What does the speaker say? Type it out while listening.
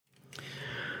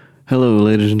Hello,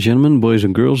 ladies and gentlemen, boys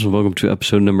and girls, and welcome to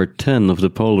episode number 10 of the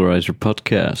Polarizer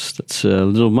podcast. That's a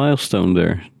little milestone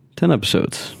there. 10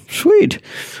 episodes. Sweet!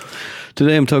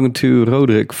 Today I'm talking to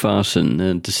Roderick Vaesen,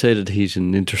 and to say that he's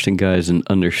an interesting guy is an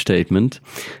understatement.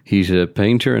 He's a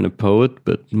painter and a poet,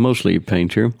 but mostly a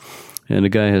painter. And the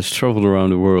guy has traveled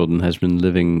around the world and has been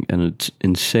living an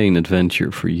insane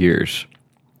adventure for years.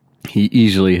 He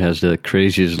easily has the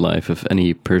craziest life of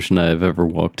any person I've ever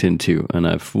walked into, and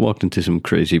I've walked into some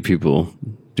crazy people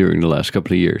during the last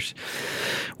couple of years.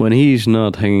 When he's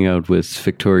not hanging out with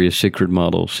Victoria's Secret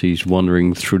models, he's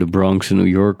wandering through the Bronx in New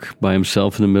York by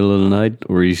himself in the middle of the night,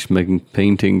 or he's making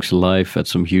paintings live at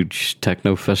some huge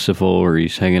techno festival, or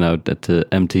he's hanging out at the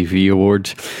MTV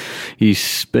Awards.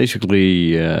 He's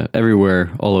basically everywhere,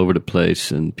 all over the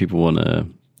place, and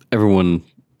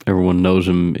Everyone knows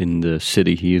him in the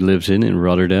city he lives in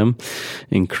Rotterdam,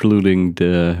 including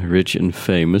the rich and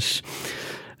famous.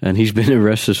 And he's been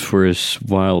arrested for his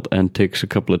wild antics a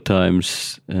couple of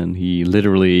times, and he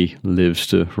literally lives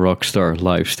the rock star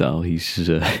lifestyle.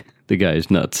 The guy is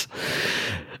nuts.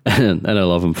 And I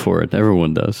love him for it.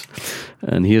 Everyone does.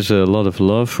 And he has a lot of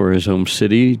love for his home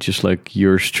city, just like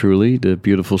yours truly, the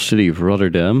beautiful city of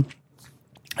Rotterdam.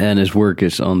 And his work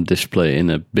is on display in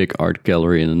a big art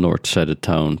gallery in the north side of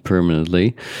town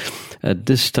permanently. At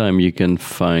this time, you can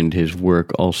find his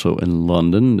work also in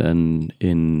London, and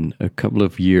in a couple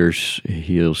of years,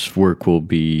 his work will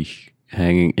be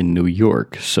hanging in New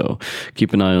York. So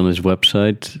keep an eye on his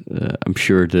website. I'm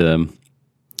sure the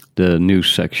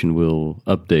news section will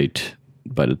update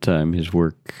by the time his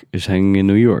work is hanging in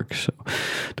New York. So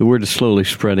the word is slowly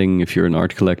spreading. If you're an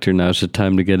art collector, now's the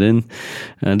time to get in.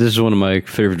 And this is one of my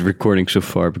favorite recordings so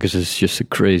far because it's just a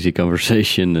crazy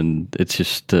conversation, and it's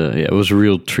just, it was a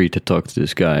real treat to talk to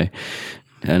this guy.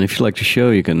 And if you like the show,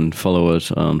 you can follow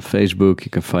us on Facebook. You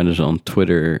can find us on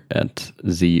Twitter at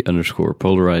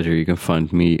 @the_polarizer. You can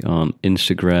find me on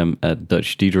Instagram at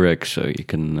Dutch Diederik, so you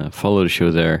can follow the show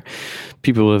there.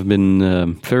 People have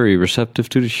been very receptive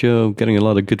to the show, getting a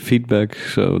lot of good feedback.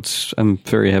 So I'm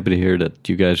very happy to hear that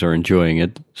you guys are enjoying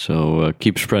it. So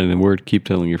keep spreading the word, keep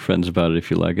telling your friends about it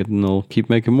if you like it, and I'll keep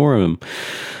making more of them.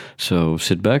 So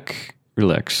sit back,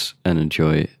 relax, and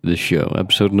enjoy the show.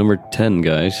 Episode number 10,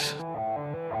 guys.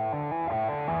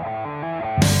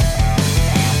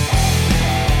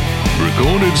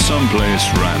 Recorded someplace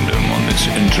random on this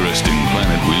interesting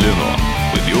planet we live on,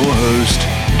 with your host,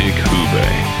 Nick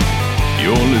Hubey.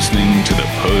 You're listening to the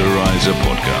Polarizer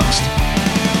Podcast.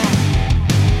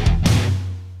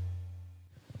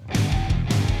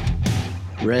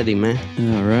 Ready, man.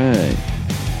 All right.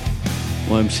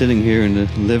 Well, I'm sitting here in the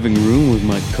living room with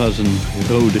my cousin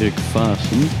Roderick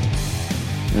Vaesen,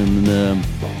 and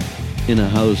in a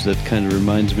house that kind of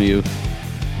reminds me of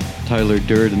Tyler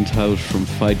Durden's house from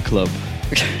Fight Club.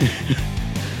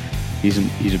 He's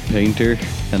a painter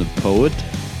and a poet,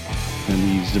 and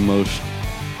he's the most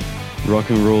rock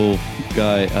and roll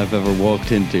guy I've ever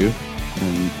walked into.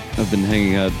 And I've been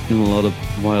hanging out in a lot of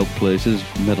wild places,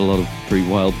 met a lot of pretty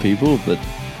wild people, but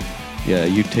yeah,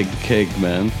 you take the cake,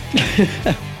 man.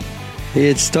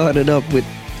 It started up with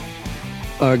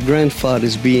our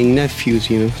grandfathers being nephews,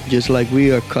 just like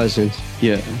we are cousins.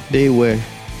 Yeah. They were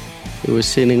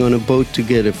sitting on a boat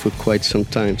together for quite some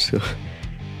time, so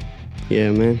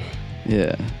yeah, man.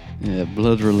 Yeah,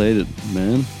 blood related,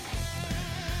 man.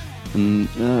 And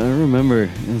I remember,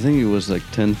 I think it was like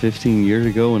 10, 15 years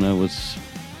ago when I was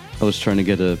trying to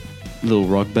get a little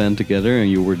rock band together, and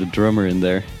you were the drummer in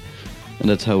there. And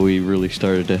that's how we really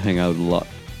started to hang out a lot.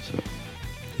 So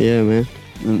yeah, man.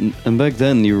 And back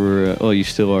then you were, you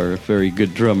still are a very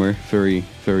good drummer, very,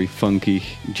 very funky,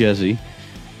 jazzy.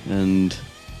 And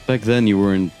back then you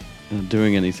weren't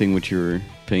doing anything with your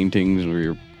paintings or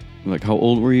your, like, how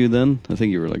old were you then? I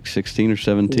think you were like 16 or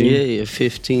 17. Yeah,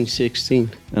 15,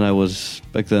 16. And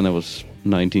back then I was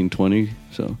 19, 20.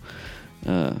 So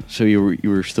you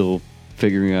were still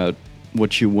figuring out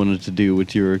what you wanted to do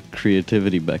with your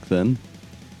creativity back then.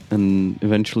 And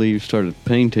eventually you started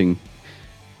painting.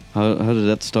 How did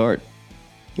that start?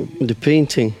 The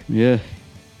painting? Yeah.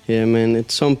 Yeah, man. At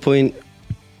some point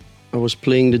I was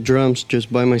playing the drums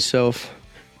just by myself.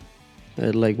 I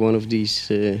had like one of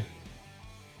these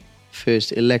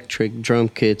first electric drum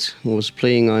kits. I was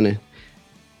playing on it.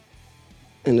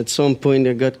 And at some point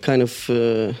I got kind of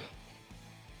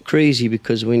crazy,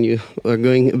 because when you are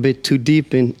going a bit too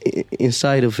deep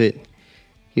inside of it,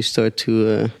 you start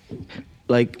to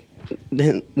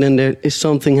then there is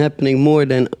something happening more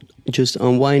than just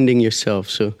unwinding yourself.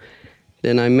 So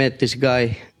then I met this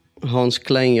guy, Hans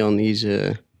Kleinjan. He's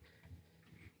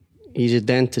a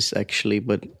dentist actually,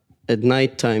 but at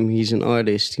nighttime he's an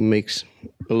artist. He makes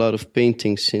a lot of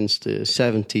paintings since the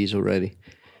 70s already.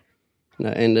 And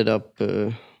I ended up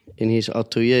in his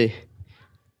atelier.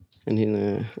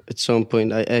 And at some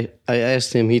point, I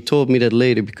asked him. He told me that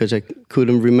later because I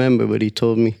couldn't remember, but he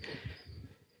told me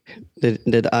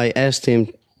that I asked him,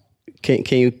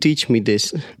 "Can you teach me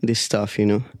this stuff?" You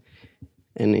know.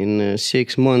 And in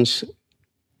 6 months,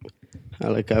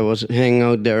 I was hanging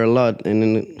out there a lot. And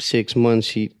in 6 months,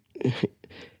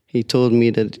 he told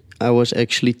me that I was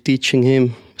actually teaching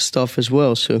him stuff as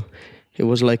well. So it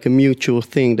was like a mutual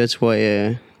thing. That's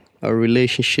why our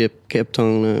relationship kept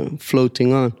on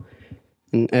floating on.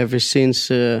 And ever since,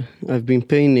 I've been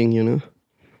painting, you know.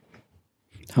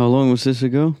 How long was this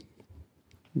ago?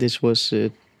 This was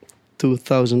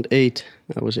 2008.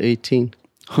 I was 18.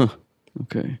 Huh.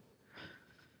 Okay.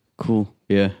 Cool.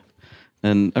 Yeah.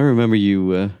 And I remember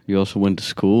you also went to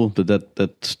school, but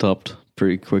that stopped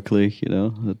pretty quickly, you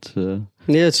know. That's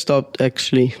Yeah, it stopped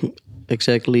actually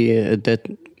exactly at that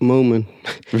moment,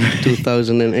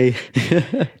 2008.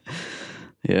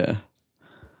 Yeah.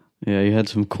 Yeah, you had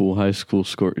some cool high school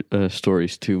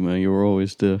stories too, man. You were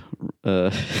always you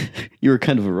were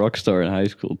kind of a rock star in high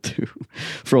school too,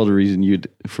 for all the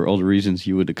reasons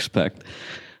you would expect.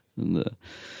 And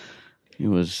it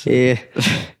was yeah.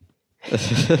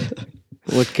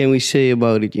 What can we say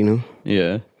about it, you know?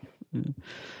 Yeah.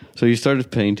 So you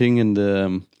started painting, and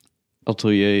the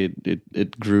atelier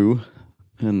it grew,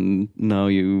 and now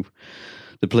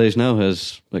the place now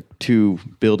has like 2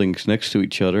 buildings next to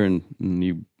each other, and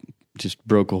you just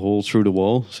broke a hole through the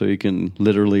wall, so you can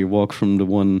literally walk from the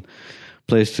one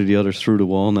place to the other through the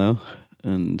wall now.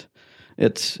 And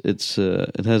it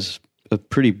has a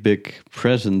pretty big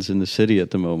presence in the city at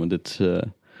the moment. It's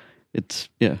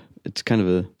kind of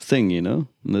a thing, you know.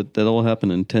 That all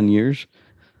happened in 10 years.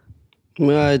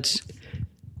 Well, it's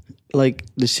like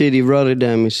the city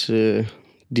Rotterdam is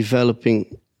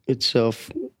developing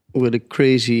itself with a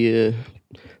crazy,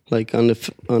 like on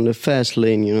the fast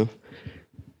lane, you know.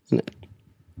 And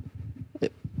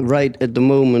right at the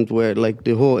moment where like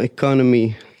the whole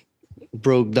economy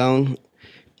broke down,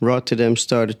 Rotterdam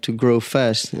started to grow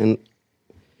fast, and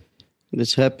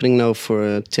that's happening now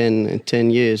for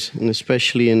 10 years, and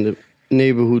especially in the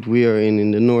neighborhood we are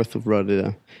in the north of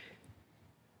Rotterdam.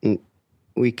 And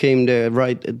we came there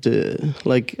right at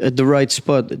the right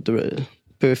spot, at the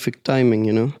perfect timing,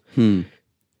 you know.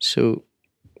 So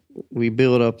we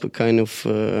built up a kind of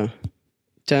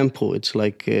temple. It's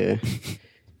like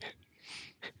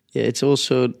it's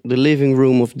also the living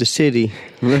room of the city.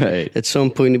 Right. At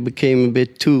some point, it became a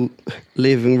bit too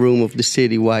living room of the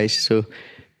city wise. So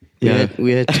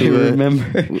we had to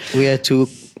remember. We had to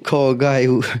call a guy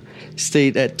who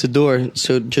stayed at the door,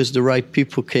 so just the right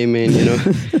people came in, you know,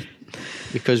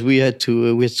 because we had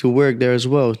to work there as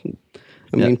well.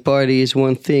 I mean, party is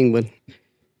one thing, but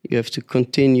you have to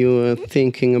continue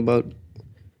thinking about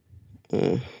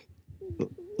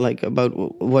about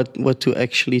what to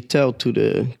actually tell to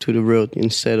the world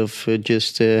instead of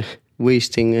just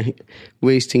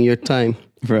wasting your time.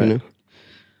 Right. You know?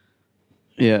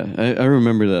 Yeah, I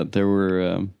remember that there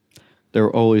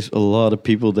were always a lot of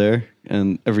people there,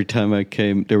 and every time I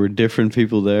came, there were different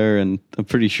people there, and I'm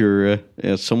pretty sure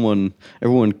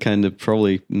everyone kind of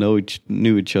probably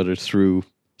knew each other through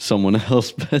someone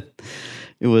else, but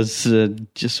it was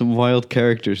just some wild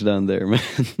characters down there, man.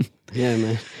 Yeah,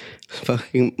 man.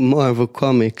 Fucking Marvel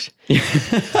Comics.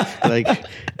 Like,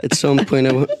 at some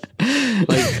point,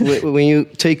 when you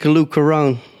take a look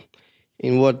around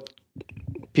in what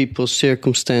people's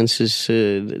circumstances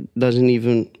doesn't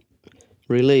even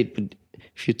relate, but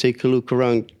if you take a look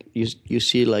around, you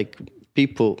see like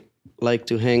people like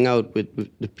to hang out with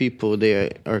the people.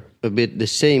 They are a bit the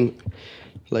same,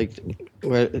 like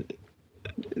where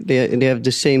they have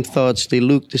the same thoughts, they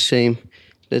look the same.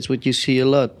 That's what you see a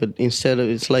lot, but instead of,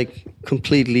 it's like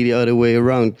completely the other way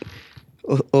around.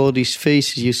 All these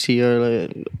faces you see are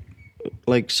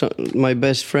my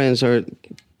best friends are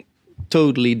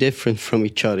totally different from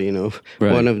each other, you know.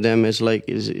 Right. One of them is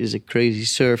a crazy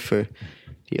surfer.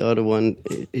 The other one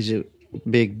is a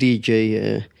big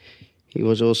DJ. He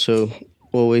was also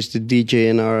always the DJ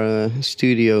in our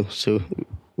studio, so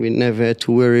we never had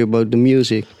to worry about the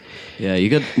music. Yeah, you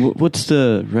got, what's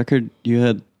the record you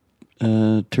had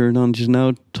turned on just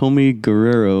now? Tommy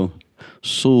Guerrero,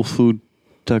 Soul Food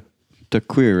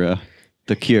Taquira.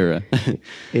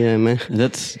 Yeah, man.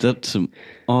 That's some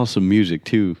awesome music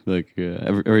too. Like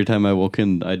every time I walk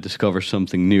in, I discover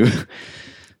something new.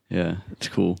 Yeah, it's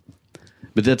cool.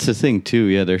 But that's the thing too.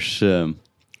 Yeah,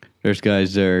 there's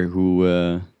guys there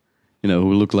who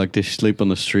who look like they sleep on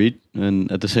the street,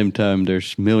 and at the same time,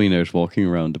 there's millionaires walking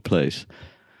around the place.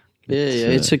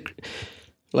 It's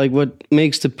like what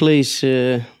makes the place.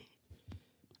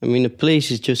 I mean, a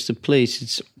place is just a place.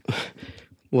 It's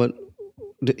what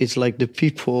it's like. The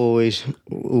people always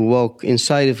who walk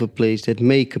inside of a place that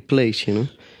make a place, you know.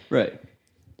 Right.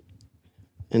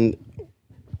 And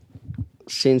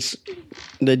since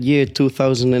that year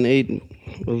 2008,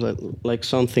 like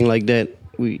something like that,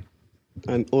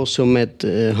 I also met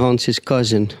Hans's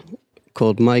cousin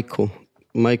called Michael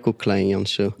Kleinjan.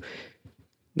 So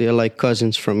they're like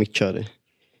cousins from each other.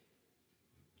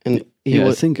 And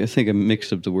I think I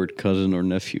mixed up the word cousin or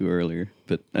nephew earlier,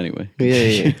 but anyway.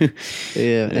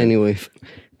 Yeah. Anyway,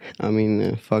 I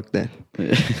mean, fuck that.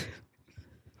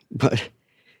 But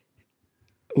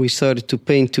we started to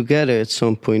paint together at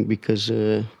some point because,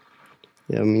 I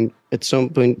mean, at some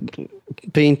point,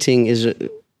 painting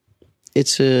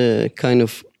it's a kind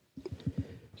of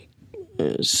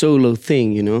solo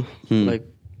thing, you know. Like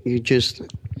you just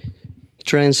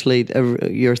translate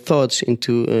your thoughts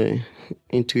into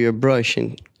your brush,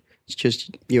 and it's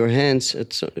just your hands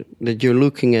that you're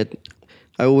looking at.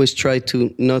 I always try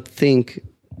to not think,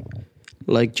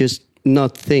 like just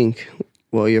not think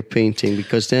while you're painting,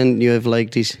 because then you have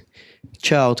like this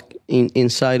child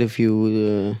inside of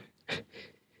you.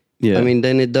 I mean,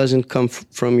 then it doesn't come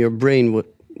from your brain,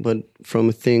 but from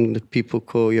a thing that people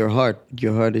call your heart.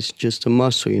 Your heart is just a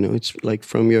muscle, you know. It's like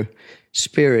from your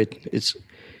spirit. It's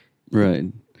right.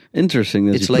 Interesting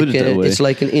that you put it that way. It's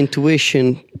like an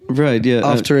intuition. Right, yeah.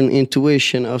 After an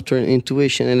intuition,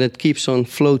 and it keeps on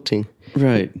floating.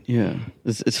 Right, yeah.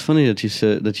 It's funny that you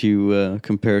said that you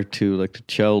compare it to like the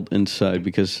child inside,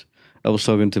 because I was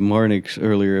talking to Marnix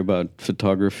earlier about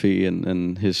photography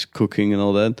and his cooking and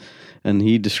all that, and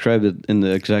he described it in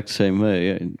the exact same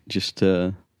way. Just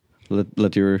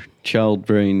let your child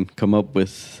brain come up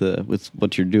with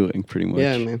what you're doing, pretty much.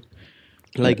 Yeah, man.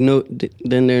 Like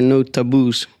then there are no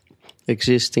taboos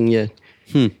existing yet.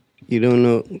 You don't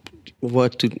know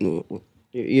what to.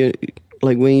 You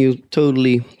like when you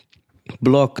totally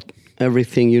block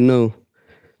everything, you know.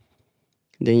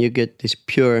 Then you get this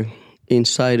pure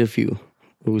inside of you,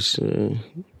 who's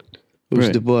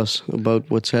right. The boss about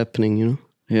what's happening, you know.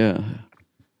 Yeah.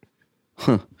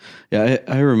 Huh. Yeah,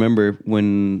 I remember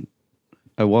when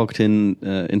I walked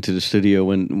into the studio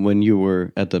when you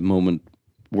were at that moment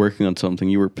working on something,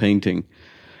 you were painting,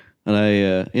 and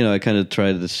I kind of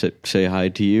tried to say hi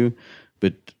to you,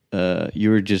 but you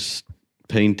were just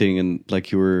painting and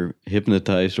like you were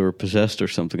hypnotized or possessed or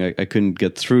something. I couldn't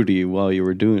get through to you while you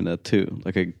were doing that too.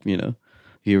 Like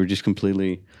you were just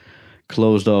completely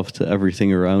closed off to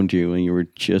everything around you, and you were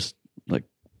just like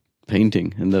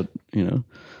painting, and that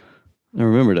I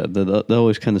remember that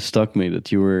always kind of stuck me,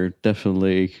 that you were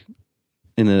definitely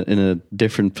in a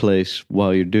different place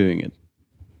while you're doing it.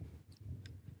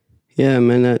 Yeah,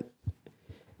 man.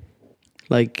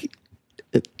 Like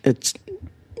it's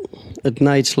at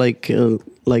nights like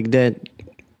that,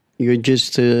 you're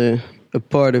just a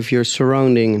part of your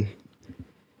surrounding.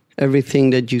 Everything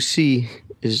that you see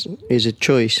is a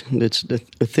choice. That's the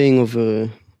thing of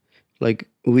like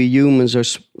we humans are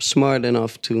smart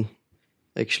enough to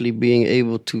actually being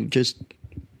able to just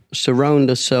surround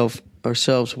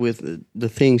ourselves with the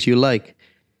things you like.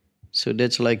 So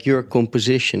that's like your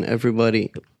composition.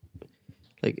 Everybody,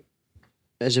 like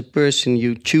as a person,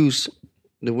 you choose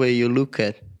the way you look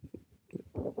at,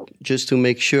 just to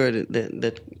make sure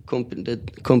that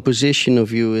composition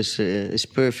of you is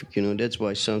perfect. You know, that's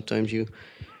why sometimes you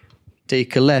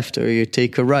take a left or you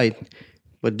take a right.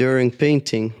 But during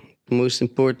painting, the most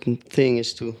important thing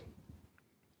is to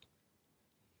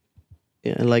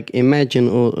imagine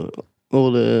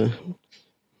all the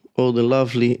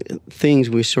lovely things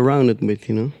we're surrounded with,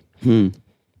 you know.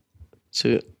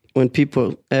 So when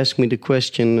people ask me the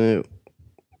question,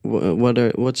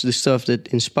 what's the stuff that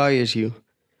inspires you,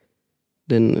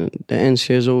 then the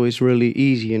answer is always really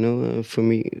easy, you know. For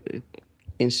me,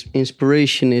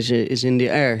 inspiration is in the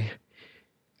air.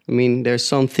 I mean, there's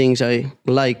some things I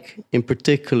like in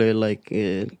particular, like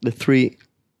the three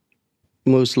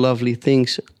most lovely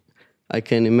things I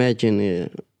can imagine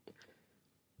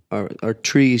are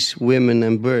trees, women,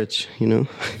 and birds. You know,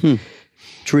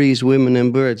 trees, women,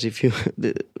 and birds. If you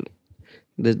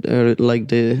that are like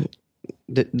the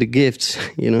gifts,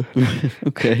 you know.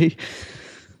 Okay.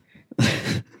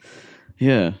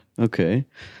 Yeah. Okay.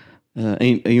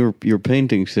 And your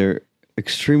paintings, they're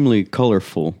extremely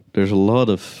colorful. There's a lot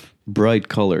of bright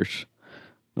colors,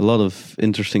 a lot of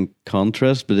interesting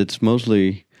contrast, but it's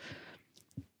mostly,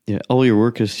 all your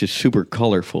work is just super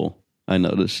colorful. I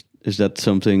noticed. Is that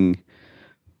something,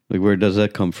 like, where does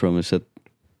that come from? Is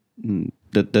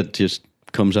that just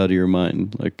comes out of your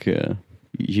mind? Like,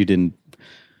 you didn't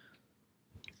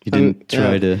You didn't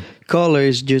try to... Color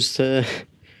is just... it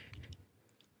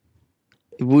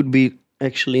would be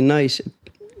actually nice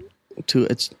to...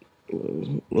 It's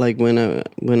like when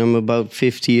I'm about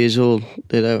 50 years old,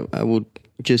 that I would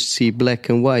just see black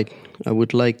and white. I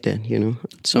would like that, you know.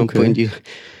 At some point,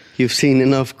 you've seen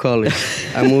enough colors.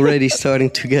 I'm already starting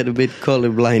to get a bit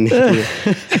colorblind here.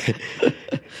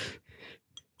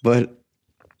 But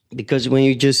because when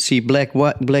you just see black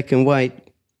and white,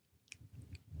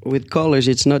 with colors,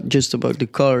 it's not just about the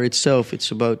color itself. It's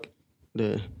about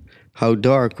how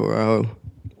dark or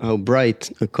how bright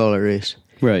a color is.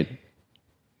 Right.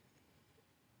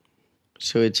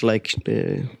 So it's like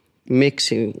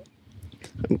mixing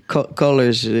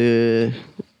colors. Yeah,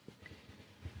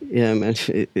 man.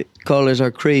 Colors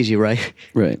are crazy, right?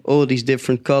 Right. All these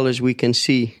different colors we can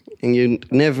see, and you're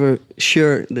never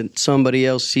sure that somebody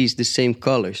else sees the same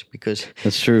colors because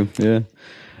that's true. Yeah,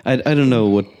 I don't know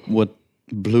what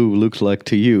blue looks like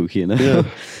to you. You know.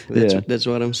 Yeah, that's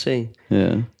what I'm saying.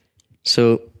 Yeah.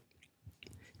 So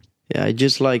yeah, I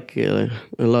just like a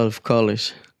lot of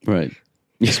colors. Right.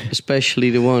 Especially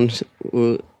the ones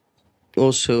who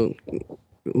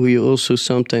you also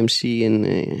sometimes see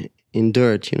in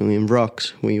dirt, you know, in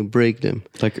rocks when you break them.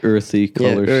 Like earthy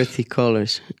colors. Yeah, earthy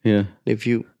colors. Yeah.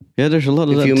 There's a lot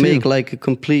of that too. If you make like a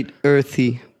complete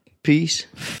earthy piece.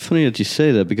 Funny that you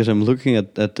say that, because I'm looking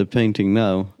at the painting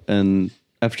now, and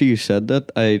after you said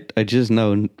that, I just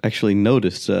now actually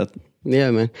noticed that.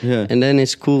 Yeah, man. Yeah. And then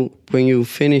it's cool when you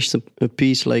finish a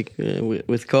piece like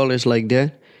with colors like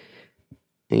that,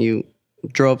 and you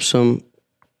drop some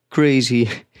crazy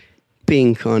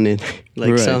pink on it,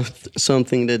 like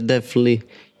something that definitely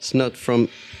is not from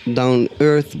down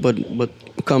earth, but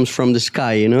comes from the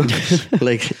sky, you know,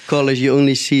 like colors you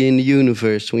only see in the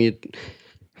universe when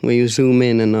you zoom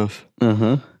in enough.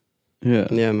 Yeah.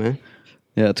 Yeah, man.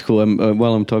 Yeah, it's cool.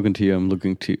 While I'm talking to you, I'm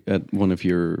looking at one of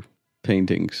your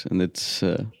paintings, and it's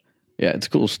it's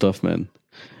cool stuff, man.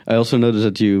 I also noticed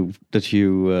that you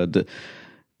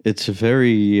it's a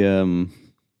very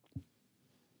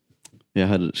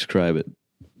how to describe it?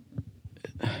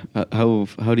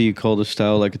 How do you call the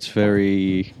style? Like it's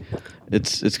very,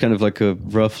 it's kind of like a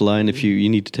rough line. If you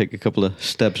need to take a couple of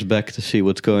steps back to see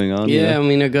what's going on. Yeah, I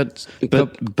mean, I got a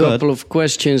couple of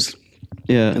questions.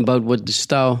 Yeah, about what the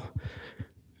style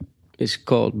is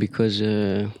called, because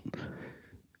I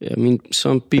mean,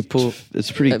 some people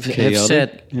it's pretty have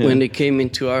said when they came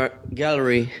into our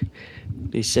gallery,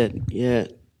 they said, yeah,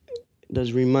 it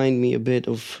does remind me a bit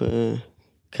of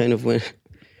kind of when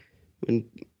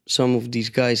some of these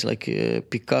guys like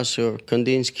Picasso or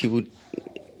Kandinsky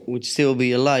would still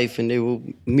be alive and they will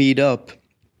meet up.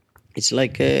 It's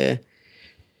like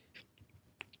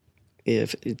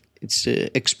it's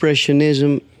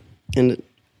expressionism and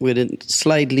with a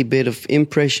slightly bit of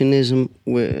impressionism,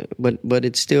 but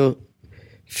it's still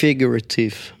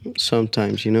figurative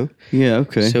sometimes, you know. Yeah.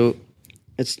 Okay. So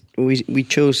we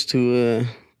chose to.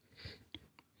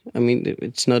 I mean,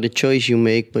 it's not a choice you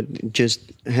make, but it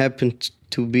just happened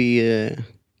to be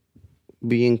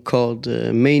being called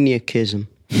maniacism.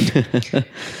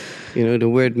 You know, the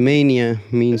word mania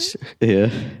means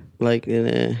like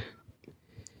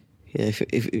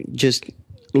if you just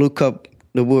look up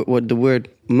the word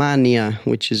mania,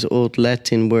 which is old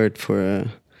Latin word for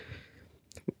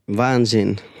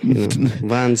waanzin. You know,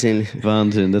 waanzin.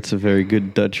 Waanzin, that's a very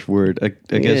good Dutch word. I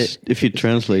guess if you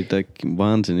translate like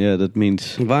waanzin, that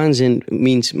means... Waanzin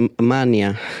means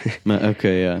mania.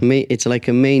 Okay, yeah. It's like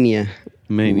a mania,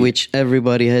 which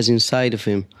everybody has inside of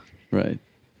him. Right.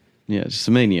 Yeah, it's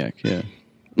a maniac, yeah.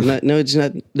 No, it's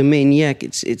not the maniac.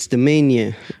 It's the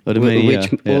mania, which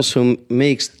also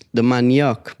makes the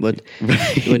maniac. But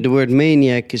the word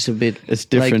maniac is a bit. It's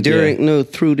different. Like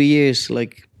through the years,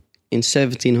 like in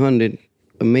 1700,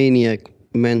 a maniac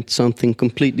meant something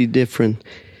completely different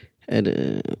at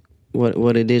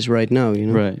what it is right now. You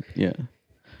know. Right. Yeah.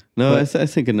 No, I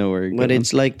think I know where you're going. But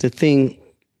it's like the thing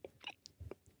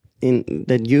in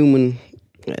that human.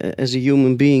 As a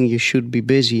human being, you should be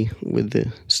busy with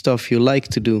the stuff you like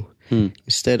to do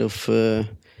instead of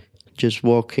just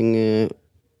walking,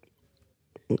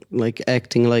 like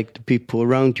acting like the people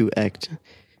around you act.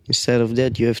 Instead of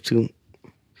that, you have to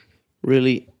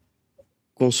really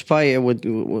conspire what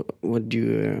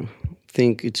you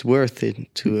think it's worth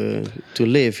it to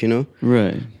live. You know,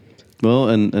 right? Well,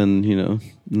 and you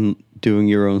know, doing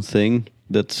your own thing.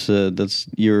 That's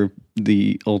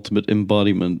the ultimate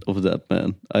embodiment of that,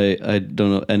 man. I don't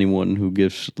know anyone who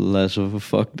gives less of a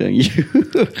fuck than you.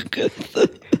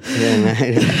 Yeah,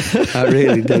 man, I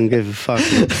really don't give a fuck.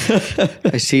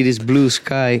 I see this blue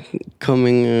sky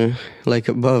coming like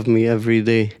above me every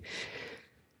day.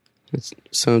 It's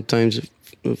sometimes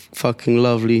a fucking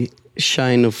lovely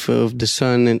shine of the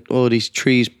sun and all these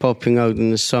trees popping out in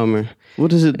the summer.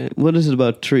 What is it? What is it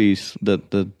about trees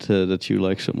that you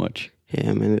like so much?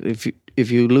 Yeah, man.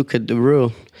 If you look at the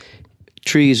world,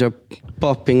 trees are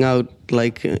popping out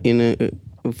like in a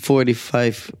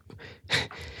 45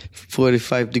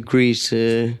 degrees.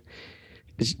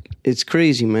 It's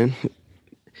crazy, man.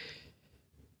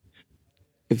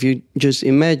 If you just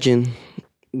imagine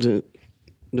the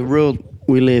world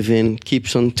we live in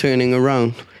keeps on turning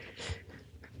around.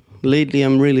 Lately,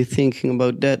 I'm really thinking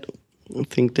about that. I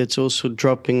think that's also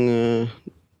dropping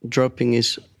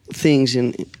his things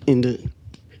in the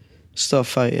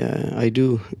stuff I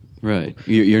do. Right,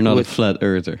 you're not a flat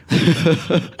earther.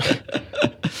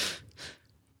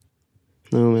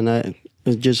 No, man, I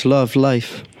just love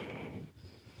life.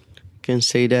 Can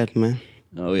say that, man.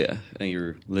 Oh yeah, and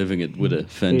you're living it with a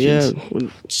vengeance. Yeah,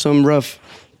 some rough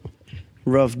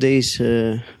days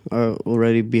are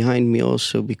already behind me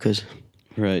also because.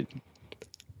 Right.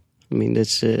 I mean,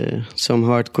 that's some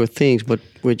hardcore things, but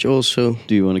which also...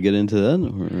 Do you want to get into that?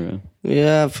 Or,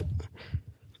 Yeah,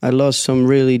 I lost some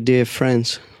really dear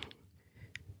friends.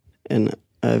 And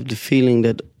I have the feeling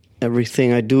that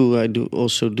everything I do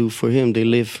also do for him. They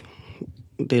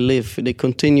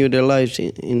continue their lives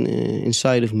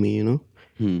inside of me, you know?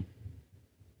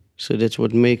 So that's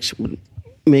what makes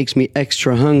me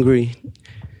extra hungry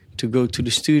to go to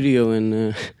the studio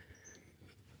and...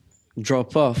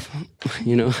 drop off,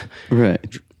 you know.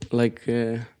 Right. Like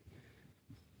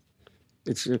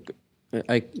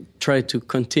I try to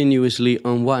continuously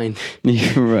unwind.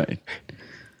 You're right.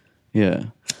 Yeah,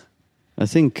 I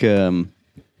think it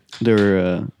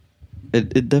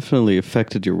definitely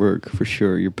affected your work for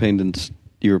sure. Your paintings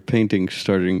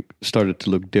started to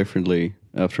look differently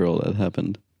after all that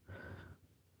happened.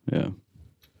 Yeah.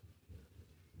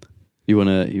 Do you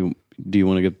wanna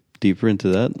get deeper into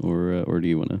that, or do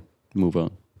you wanna move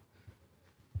on?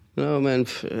 No, man.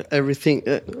 Everything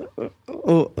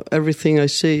I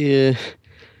say,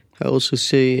 I also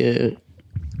say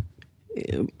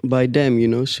by them, you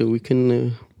know. So we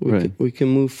can we can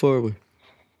move forward.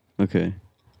 Okay.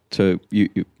 So you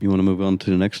want to move on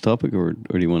to the next topic, or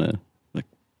do you want to like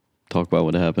talk about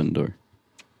what happened, or?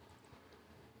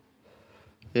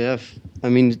 Yeah, I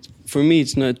mean, for me,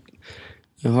 it's not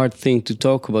a hard thing to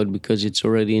talk about because it's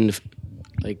already in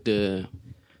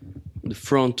the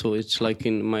frontal. It's like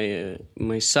in my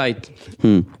sight.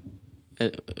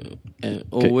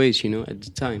 Always, you know, at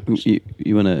the time.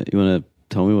 You wanna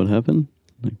tell me what happened?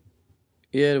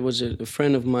 Yeah, it was a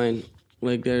friend of mine.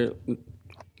 Like the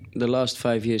last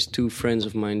 5 years, 2 friends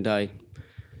of mine died.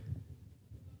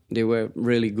 They were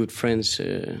really good friends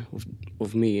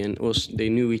of me, and also they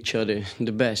knew each other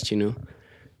the best, you know.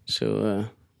 So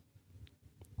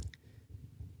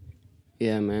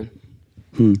yeah, man.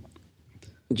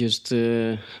 Just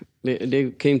they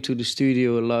came to the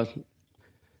studio a lot.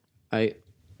 I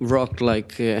rocked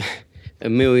like a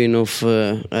million of.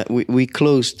 We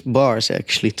closed bars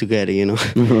actually together, you know.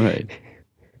 Right.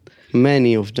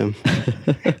 Many of them.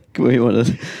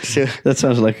 That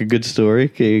sounds like a good story.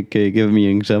 Can you give me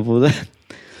an example of that?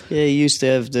 Yeah, he used to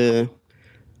have the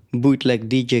bootleg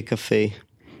DJ cafe.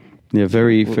 Yeah,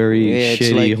 very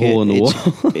shady like hole in the wall.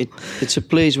 It's a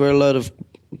place where a lot of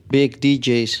big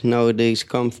DJs nowadays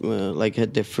come from, like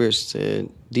had their first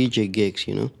DJ gigs,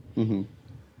 you know. Mm-hmm.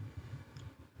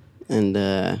 And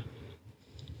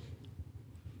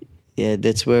yeah,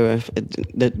 that's where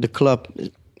the club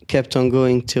kept on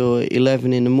going till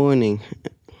 11 in the morning.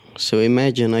 So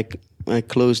imagine I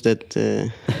closed that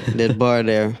bar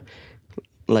there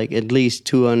like at least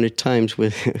 200 times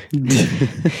with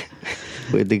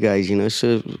with the guys, you know.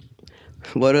 So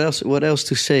what else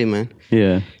to say, man?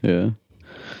 Yeah.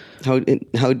 How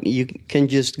you can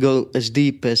just go as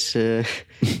deep as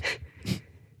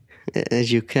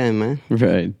you can, man.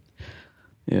 Right.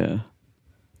 Yeah.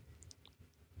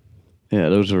 Yeah,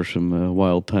 those are some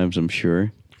wild times, I'm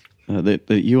sure.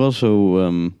 You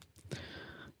also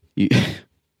you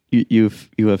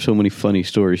have so many funny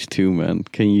stories too, man.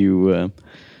 Can you?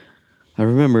 I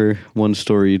remember one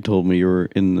story you told me. You were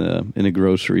in a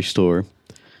grocery store,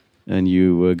 and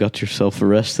you got yourself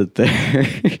arrested there.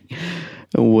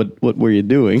 What were you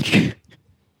doing?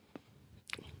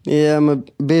 Yeah, I'm a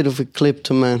bit of a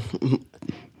kleptoman.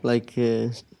 Like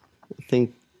I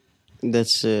think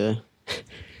that's.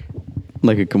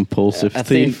 Like a compulsive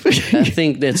thief. I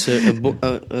think that's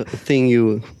a thing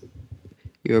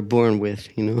you're born with,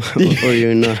 you know, or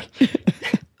you're not.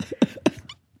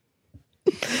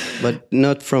 But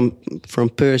not from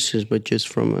purses, but just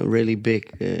from a really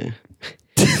big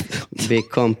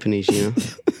companies, you know.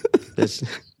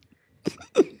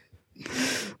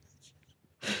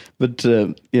 But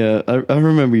yeah, I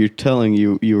remember you telling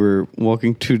you were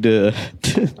walking to the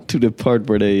to the part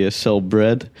where they sell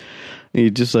bread. And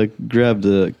you just like grabbed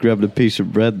a piece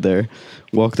of bread there,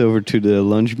 walked over to the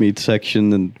lunch meat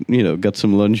section, and got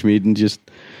some lunch meat and just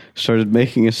started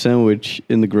making a sandwich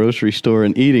in the grocery store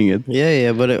and eating it.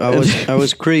 Yeah, but I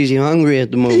was crazy hungry at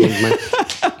the moment, man.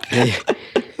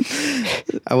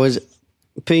 I was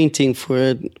painting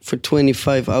for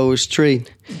 25 hours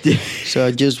straight, so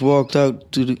I just walked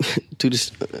out to the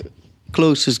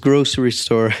closest grocery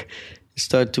store,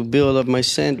 started to build up my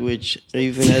sandwich. I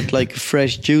even had like a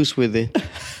fresh juice with it,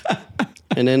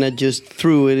 and then I just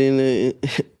threw it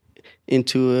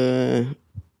into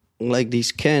like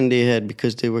these can they had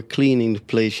because they were cleaning the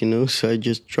place, So I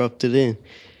just dropped it in,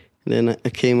 and then I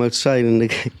came outside, and the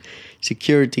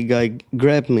security guy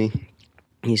grabbed me.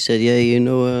 He said,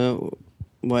 "Yeah,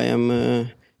 why I'm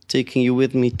taking you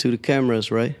with me to the cameras,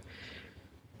 right?"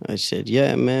 I said,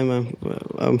 "Yeah, man,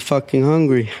 I'm fucking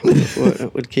hungry.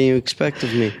 What can you expect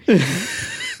of me?"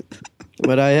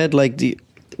 But I had like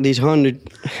these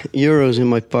 €100 in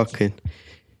my pocket.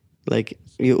 Like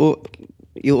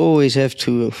you always have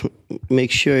to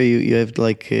make sure you have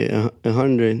like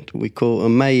 100. We call a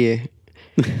meijer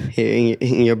here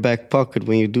in your back pocket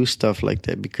when you do stuff like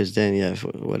that, because then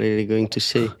what are they going to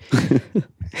say?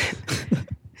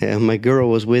 Yeah, my girl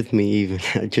was with me even.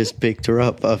 I just picked her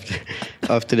up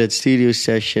after that studio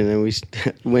session, and we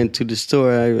went to the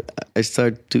store. I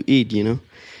started to eat,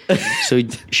 So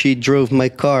she drove my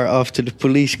car after the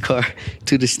police car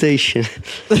to the station.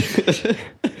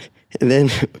 And then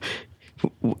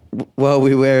while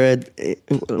we were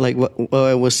while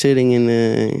I was sitting in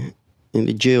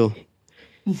the jail,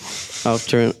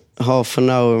 after half an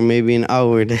hour, maybe an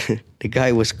hour, the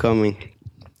guy was coming,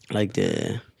 like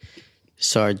the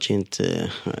sergeant,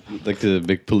 like the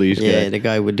big police guy. Yeah, the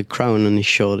guy with the crown on his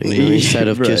shoulder, instead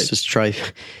of just a stripe.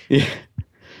 Yeah.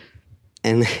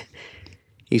 And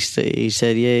he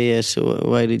said, yeah. So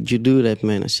why did you do that,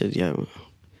 man? I said, yeah,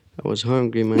 I was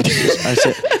hungry, man.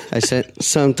 I said,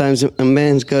 sometimes a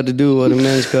man's got to do what a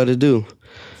man's got to do.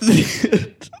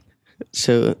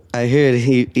 So I heard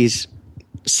he's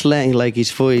slang, like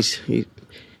his voice. He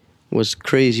was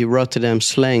crazy Rotterdam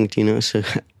slang, So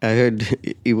I heard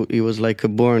he was like a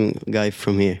born guy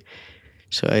from here.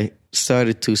 So I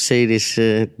started to say this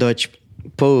Dutch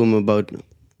poem about,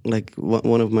 like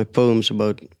one of my poems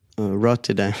about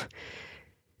Rotterdam,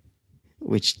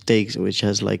 which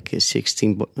has like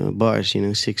 16 bars,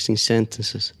 16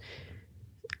 sentences.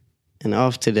 And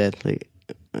after that, like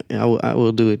I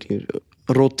will do it.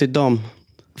 Rotterdam,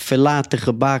 verlaten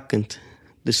gebakend.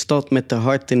 De stad met de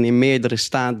harten in meerdere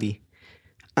stadie.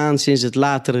 Aan sinds het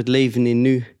later het leven in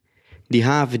nu. Die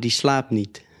haven die slaapt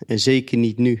niet, en zeker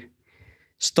niet nu.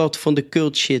 Stad van de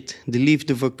cult shit, de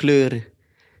liefde voor kleuren.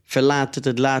 Verlaat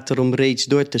het later om reeds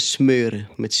door te smeuren.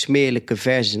 Met smeerlijke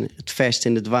verzen, het verst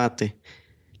in het water.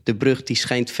 De brug die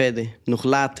schijnt verder, nog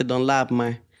later dan laat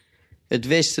maar. Het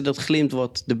westen dat glimt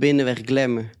wordt, de binnenweg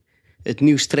glamour. Het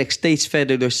nieuws trekt steeds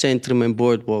verder door centrum en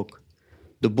boardwalk.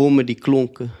 De bommen die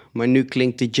klonken, maar nu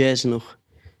klinkt de jazz nog.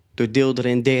 Door Dilder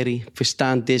en Derry,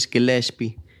 verstaan Dis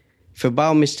Gillespie.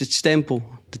 Verbaal mist het stempel,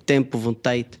 de tempel van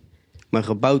tijd. Maar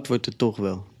gebouwd wordt er toch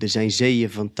wel, er zijn zeeën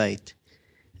van tijd.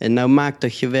 En nou maak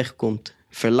dat je wegkomt,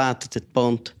 verlaat het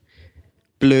pand.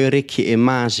 Pleur ik je in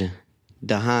mazen,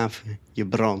 de haven, je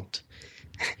brandt.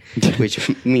 Which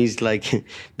means like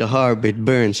the harbor, it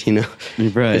burns,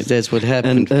 Right. That's what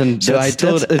happened. And so I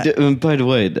thought. By the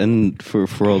way, and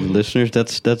for all the listeners,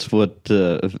 that's what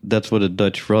a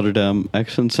Dutch Rotterdam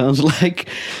accent sounds like.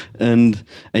 And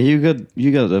you got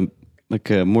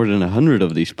more than 100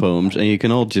 of these poems, and you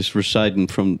can all just recite them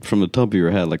from the top of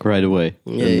your head, like right away.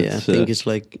 Yeah, I think it's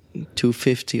like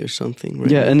 250 or something.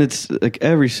 Right? Yeah, and it's like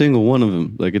every single one of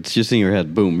them, like it's just in your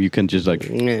head. Boom, you can just like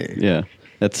yeah.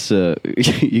 That's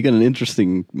you got an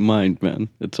interesting mind, man.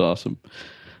 It's awesome.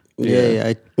 Yeah,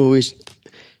 I always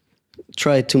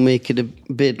try to make it a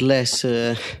bit less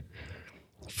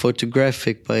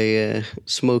photographic by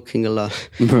smoking a lot,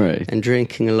 right, and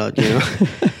drinking a lot.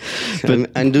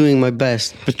 But I'm doing my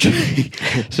best. But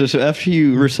so after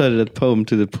you recited that poem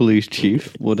to the police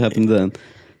chief, what happened then?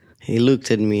 He looked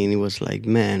at me and he was like,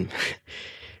 "Man,"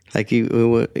 like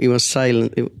he was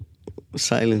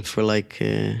silent for like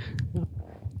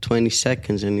 20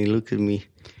 seconds, and he looked at me.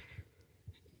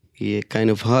 He kind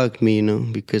of hugged me,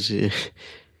 because it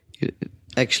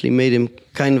actually made him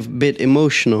kind of a bit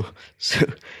emotional. So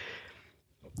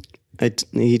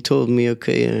he told me,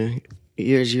 "Okay,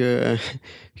 here's your.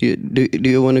 Do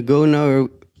you want to go now, or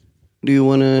do you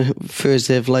want to first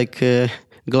have like a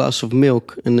glass of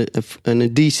milk and a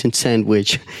decent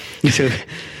sandwich?" So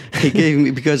he gave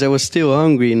me, because I was still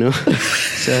hungry, you know.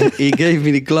 So he gave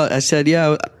me the glass. I said,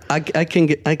 "Yeah, I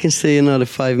can stay another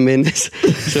 5 minutes."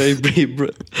 So he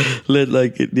let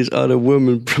like this other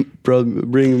woman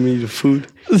bring me the food,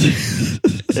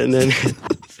 and then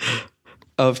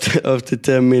after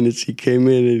 10 minutes he came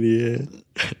in and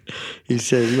he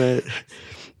said, "Man,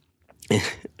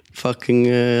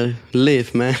 fucking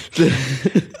live, man."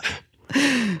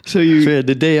 So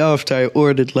the day after I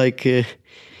ordered like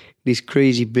this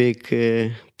crazy big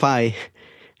pie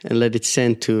and let it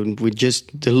send to him with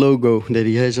just the logo that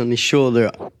he has on his shoulder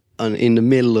in the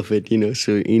middle of it, you know,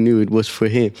 so he knew it was for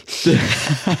him.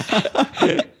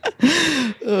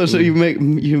 Oh, so you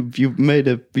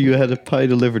had a pie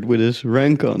delivered with his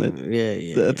rank on it.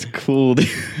 Yeah. That's cool, dude.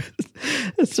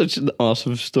 That's such an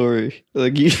awesome story.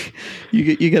 Like you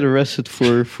get arrested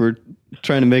for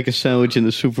trying to make a sandwich in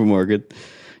the supermarket.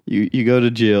 You go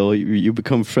to jail, you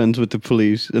become friends with the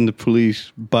police, and the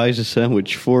police buys a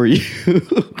sandwich for you.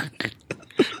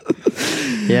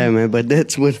 Yeah, man, but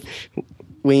that's when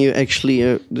you actually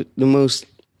are the most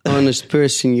honest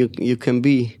person you can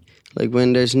be. Like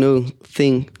when there's no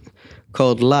thing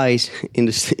called lies in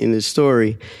the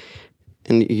story,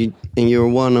 and you're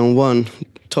one-on-one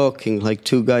talking, like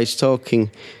two guys talking,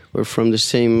 or from the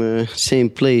same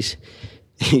place.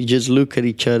 You just look at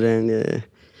each other and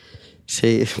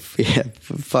say, "Yeah,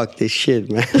 fuck this shit,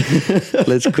 man.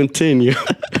 Let's continue."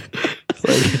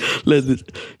 Like,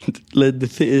 let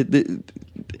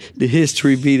the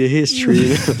history be the history.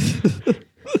 You know?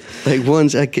 Like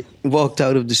once I walked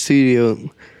out of the studio,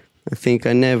 I think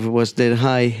I never was that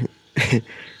high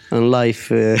on life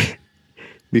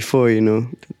before. You know,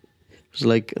 it was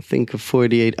like I think a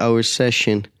 48-hour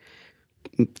session.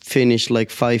 Finished like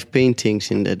 5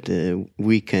 paintings in that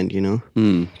weekend, you know.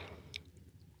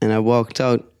 And I walked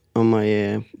out on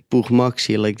my Puch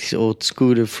Maxi, like this old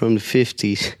scooter from the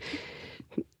 50s.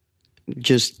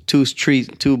 Just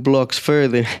 2 blocks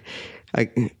further,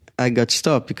 I got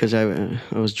stopped because I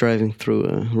was driving through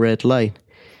a red light.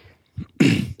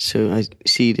 So I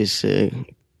see this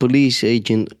police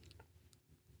agent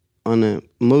on a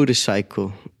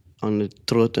motorcycle on the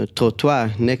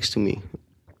trottoir next to me.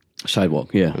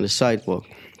 Sidewalk, yeah. On the sidewalk.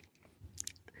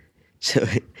 So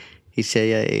he said,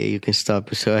 "Yeah, you can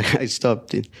stop." So I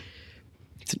stopped it,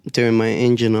 turned my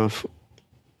engine off,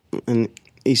 and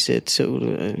he said, "So,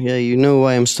 yeah, you know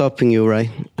why I'm stopping you,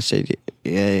 right?" I said,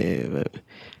 "Yeah.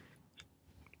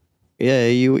 Yeah,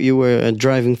 you were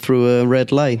driving through a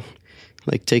red light,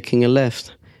 like taking a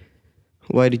left.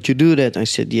 Why did you do that?" I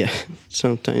said, "Yeah,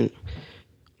 sometimes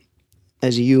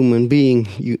as a human being,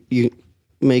 you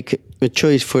make a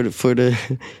choice for the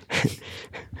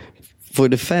for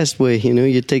the fast way, you know.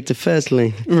 You take the fast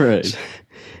lane. Right.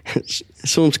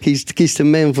 Soms kiest de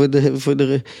man voor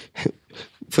de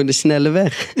snelle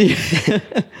weg."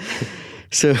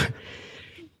 So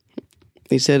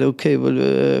he said, "Okay, but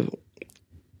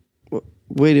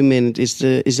wait a minute. Is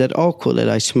that alcohol that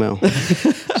I smell?"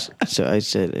 So I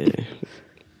said,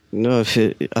 "No,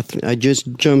 I just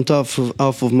jumped off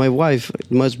of my wife.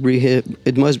 It must be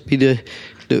the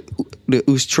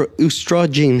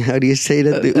estrogen. How do you say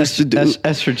that? The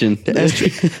estrogen. The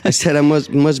estrogen. I said I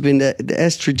must be the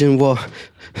estrogen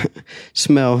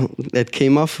smell that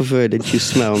came off of her that you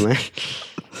smell, man."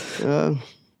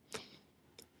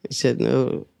 He said,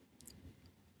 "No,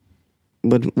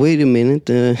 but wait a minute.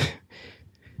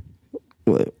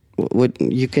 What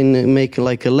you can make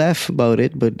like a laugh about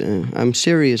it, but I'm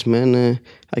serious, man.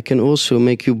 I can also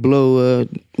make you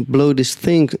blow this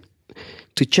thing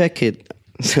to check it."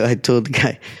 So I told the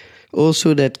guy,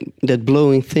 also that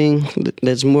blowing thing,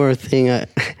 that's more a thing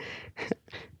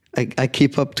I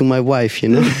keep up to my wife, you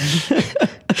know.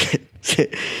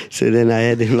 So then I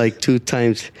had him like 2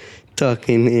 times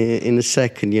talking in a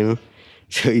second, you know.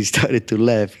 So he started to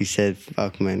laugh. He said,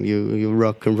 "Fuck, man, you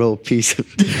rock and roll piece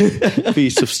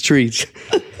of streets."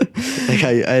 Like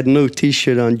I had no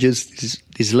T-shirt on, just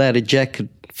this leather jacket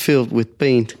filled with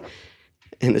paint,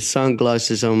 and the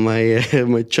sunglasses on my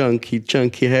my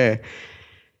chunky hair.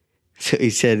 So he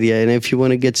said, "Yeah, and if you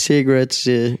want to get cigarettes,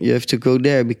 you have to go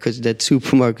there because that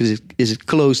supermarket is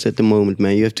closed at the moment,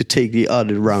 man. You have to take the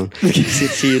other round."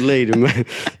 See you later, man.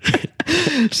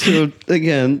 So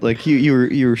again, like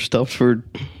you were stopped for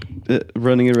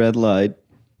running a red light,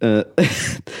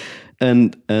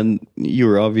 and you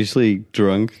were obviously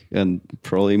drunk and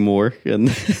probably more,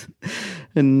 and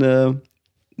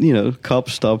you know, cop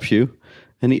stops you,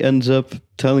 and he ends up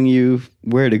telling you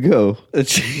where to go.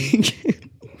 It's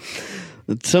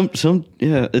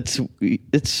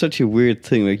such a weird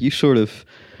thing. Like you sort of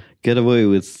get away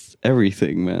with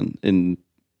everything, man. And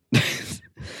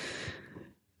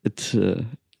it's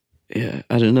yeah,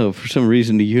 I don't know. For some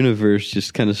reason, the universe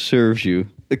just kind of serves you.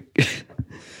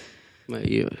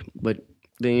 But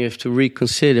then you have to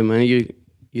reconsider, man.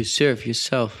 You serve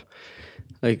yourself.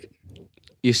 Like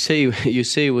you say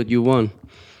what you want,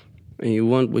 and you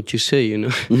want what you say. You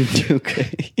know.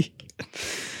 Okay.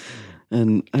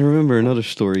 And I remember another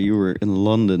story. You were in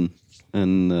London,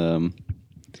 and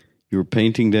you were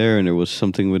painting there, and there was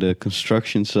something with a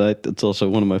construction site. That's also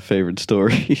one of my favorite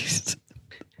stories.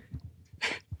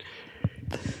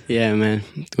 Yeah, man.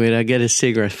 Wait, I get a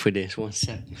cigarette for this. 1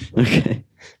 sec. Okay.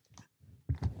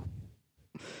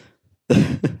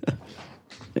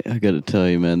 I gotta tell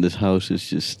you, man, this house is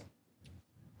just...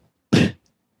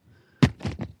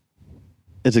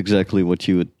 It's exactly what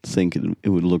you would think it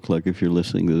would look like if you're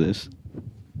listening to this.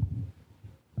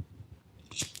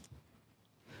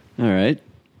 All right.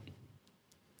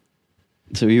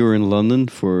 So you were in London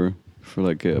for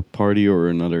like a party or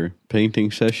another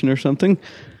painting session or something?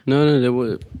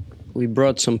 No, we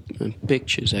brought some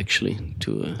pictures actually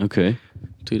to Okay.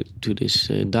 to this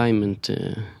diamond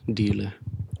dealer.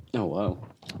 Oh, wow.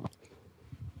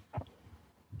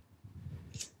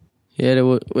 Yeah, they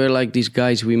were like these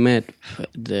guys we met at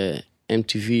the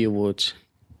MTV Awards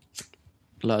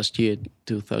last year,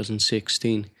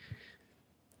 2016.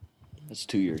 That's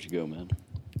 2 years ago, man.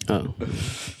 Oh.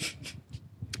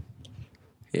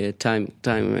 Yeah, time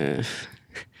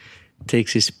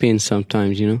takes its spin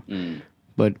sometimes, you know. Mm.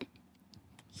 But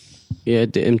yeah,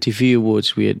 at the MTV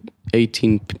Awards, we had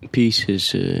 18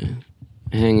 pieces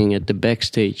hanging at the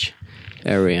backstage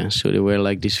area. So there were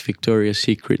like these Victoria's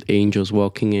Secret angels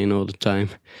walking in all the time,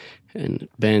 and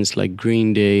bands like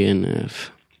Green Day and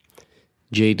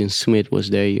Jaden Smith was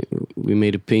there. We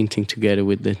made a painting together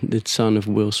with the son of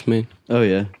Will Smith. Oh,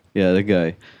 yeah. Yeah, that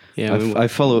guy. Yeah, I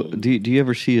follow... Do you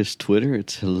ever see his Twitter?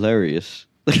 It's hilarious.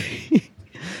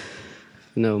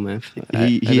 No, man.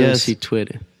 He I don't has- see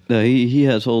Twitter. No, he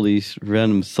has all these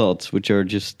random thoughts which are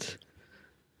just...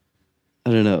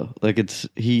 I don't know. Like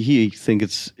he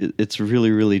thinks it's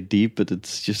really, really deep, but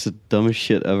it's just the dumbest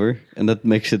shit ever. And that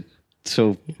makes it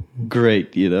so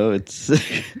great, you know? It's...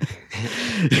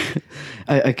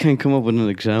 I can't come up with an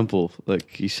example. Like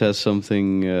he says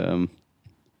something...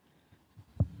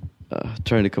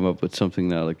 trying to come up with something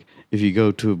now. Like, if you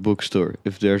go to a bookstore,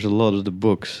 if there's a lot of the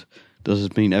books, does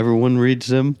it mean everyone reads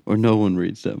them or no one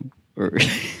reads them? Or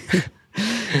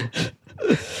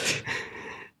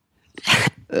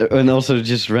and also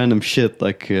just random shit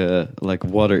like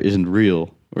water isn't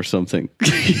real or something.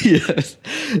 Yes.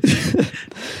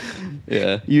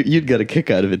 Yeah, you'd get a kick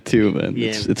out of it too, man.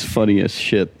 Yeah. It's funny as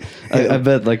shit. I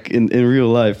bet, like in real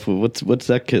life, what's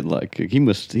that kid like?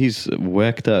 He's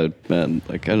whacked out, man.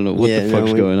 Like I don't know what the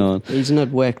fuck's going on. He's not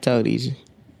whacked out. He's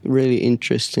really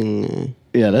interesting.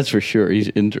 Yeah, that's for sure. He's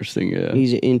interesting. Yeah,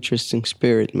 He's an interesting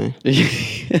spirit, man.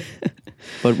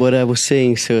 But what I was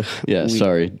saying, so yeah.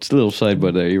 Sorry, it's a little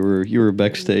sidebar there. You were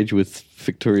backstage with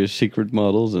Victoria's Secret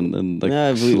models and like we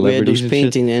had celebrities those and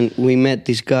painting, and we met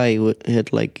this guy who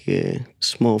had like a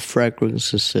small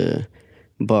fragrances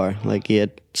bar. Like he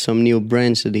had some new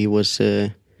brands that he was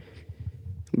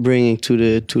bringing to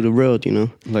the world, you know.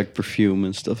 like perfume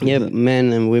and stuff. Yeah, like that.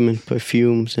 men and women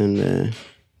perfumes and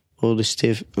all the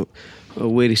stuff. Oh,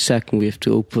 wait a second, we have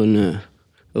to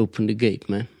open the gate,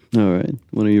 man. All right,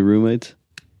 one of your roommates.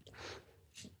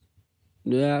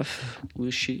 Yeah,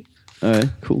 we'll see. All right,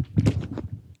 cool.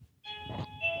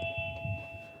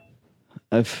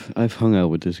 I've hung out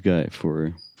with this guy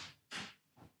for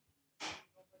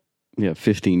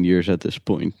 15 years at this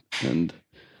point, and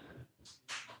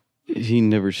he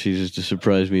never ceases to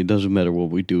surprise me. It doesn't matter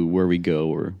what we do, where we go,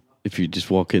 or if you just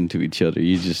walk into each other,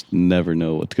 you just never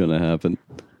know what's gonna happen.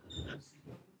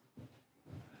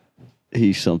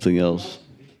 He's something else.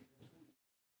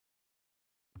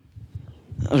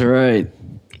 All right.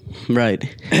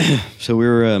 Right. So we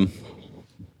were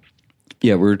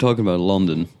talking about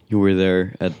London. You were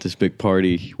there at this big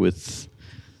party with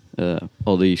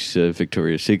all these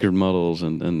Victoria's Secret models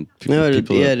and No,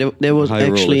 people. there was high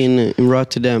actually rollers. in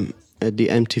Rotterdam at the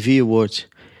MTV Awards.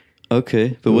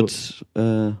 Okay, but what's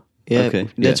Yeah, okay,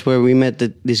 that's where we met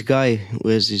this guy who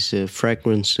has this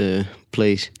fragrance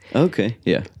place. okay,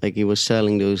 yeah. Like he was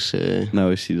selling those Now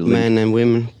I see the link. men and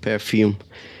women perfume,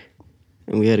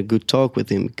 and we had a good talk with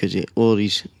him because all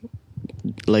these,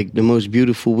 like the most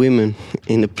beautiful women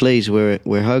in the place were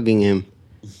hugging him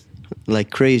like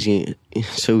crazy.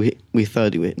 So we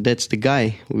thought that's the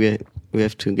guy we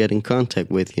have to get in contact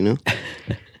with, you know.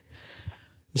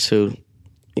 So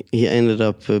he ended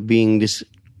up being this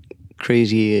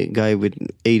crazy guy with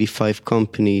 85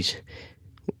 companies,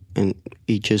 and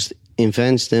he just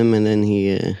invents them and then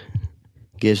he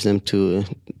gives them to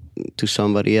to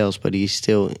somebody else, but he's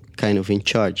still kind of in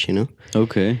charge, you know.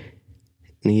 Okay.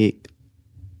 And he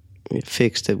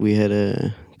fixed that. We had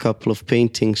a couple of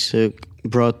paintings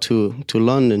brought to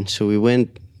London, so we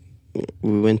went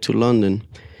to London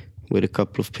with a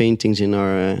couple of paintings in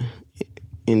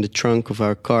the trunk of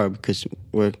our car, because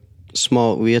we're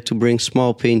small. We had to bring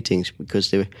small paintings because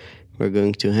they were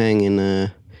going to hang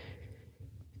in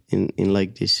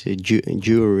like this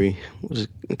jewelry. It was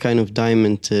a kind of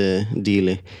diamond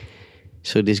dealer.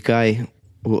 So this guy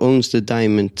who owns the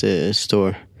diamond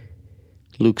store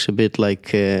looks a bit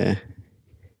like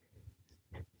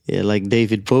like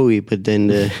David Bowie, but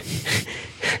then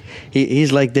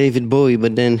he's like David Bowie,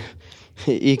 but then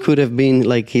he could have been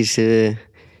like his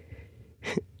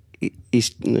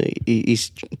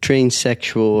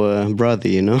transsexual brother,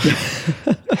 you know.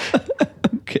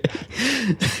 Okay.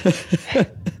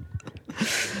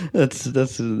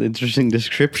 That's an interesting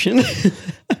description.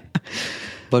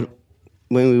 But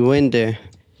when we went there,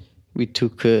 we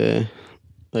took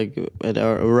like at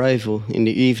our arrival in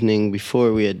the evening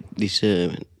before we had this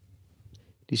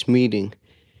meeting,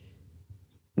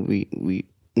 we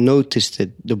noticed that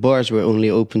the bars were only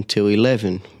open till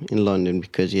 11 in London,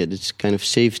 because this kind of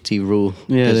safety rule.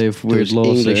 Yeah, they have weird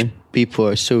laws. English people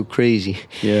are so crazy.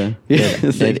 Yeah,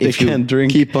 that if they can't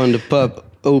drink. Keep on the pub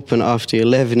open after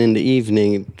 11 in the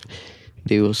evening,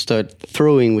 they will start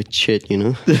throwing with shit, you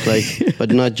know. Like,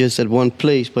 but not just at one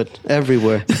place, but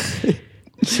everywhere.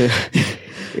 So,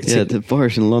 the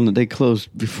bars in London, they close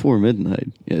before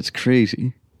midnight. Yeah, it's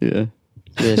crazy. Yeah.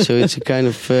 Yeah, so it's a kind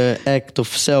of act of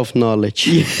self-knowledge.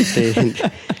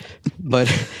 But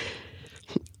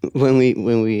when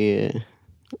we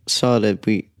saw that,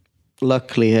 we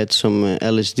luckily had some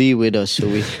LSD with us, so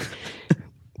we,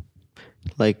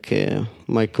 like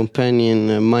my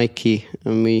companion Mikey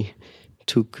and me,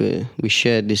 we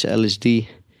shared this LSD,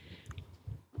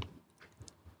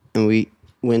 and we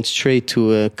went straight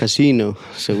to a casino.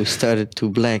 So we started to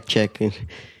blackjack, and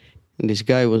this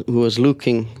guy who was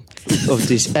looking of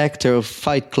this actor of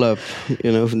Fight Club,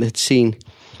 you know, that scene,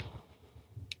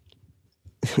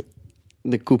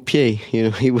 the croupier, you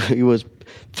know, he was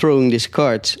throwing these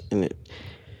cards. And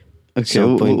okay,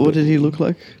 what did he look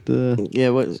like?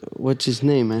 What's his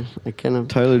name, man? I cannot.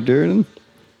 Tyler Durden.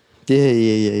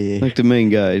 Yeah. Like the main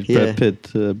guy,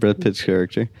 Brad Pitt's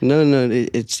character. No,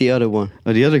 it's the other one.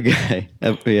 Oh, the other guy.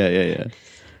 Yeah.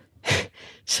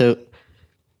 So,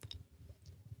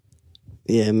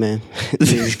 yeah, man,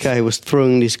 this guy was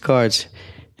throwing these cards,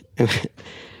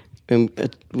 and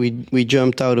we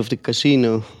jumped out of the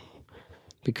casino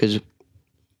because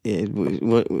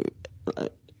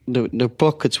the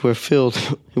pockets were filled.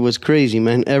 It was crazy,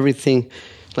 man. Everything,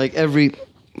 like every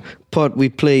pot we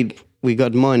played, we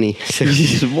got money. So you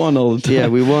just won all the time. Yeah,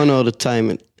 we won all the time.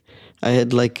 And I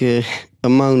had like a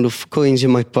amount of coins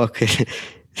in my pocket.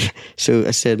 So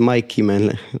I said, Mikey,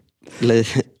 man,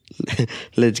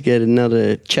 let's get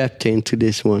another chapter into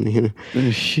this one, you know.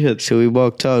 Oh, shit. So we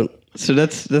walked out. So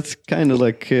that's kind of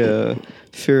like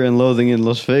Fear and Loathing in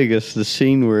Las Vegas, the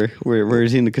scene where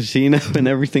he's in the casino and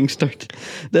everything starts.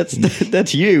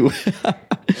 That's you.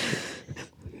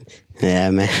 Yeah,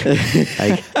 man.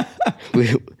 Like,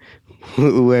 we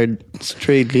were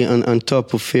straightly on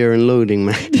top of Fear and Loathing,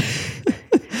 man.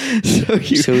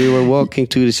 So we were walking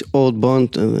to this old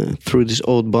Bond through this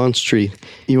old Bond Street.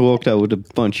 You walked out with a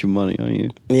bunch of money on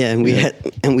you. Yeah,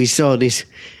 and we saw these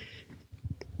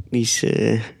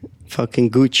fucking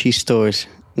Gucci stores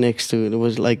next to it. It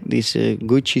was like this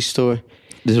Gucci store.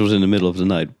 This was in the middle of the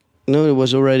night. No, it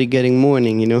was already getting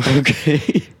morning, you know.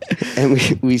 Okay. And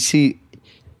we see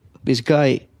this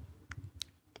guy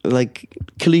like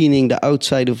cleaning the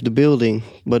outside of the building,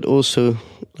 but also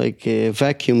like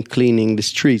vacuum cleaning the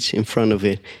streets in front of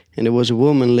it. And there was a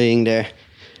woman laying there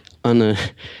on a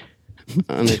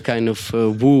kind of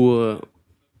wool.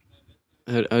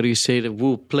 How do you say, the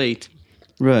wool plate?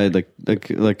 Right, like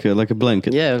a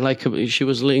blanket. Yeah, she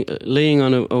was laying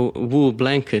on a wool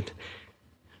blanket,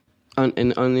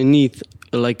 and underneath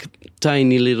like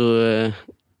tiny little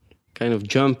kind of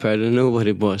jumper. I don't know what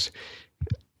it was.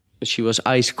 She was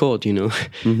ice cold, you know,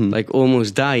 Mm-hmm. like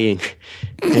almost dying.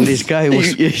 And this guy was,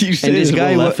 and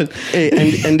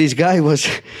this guy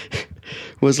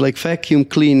was like vacuum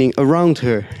cleaning around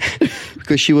her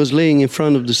because she was laying in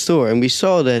front of the store, and we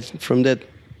saw that from that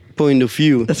point of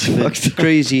view. That's that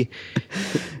crazy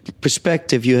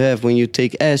perspective you have when you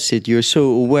take acid. You're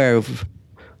so aware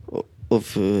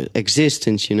of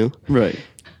existence, you know. Right.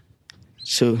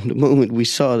 So the moment we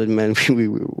saw that, man, we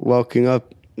were walking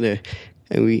up there,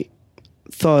 and we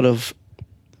thought of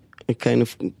a kind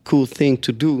of cool thing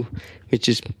to do, which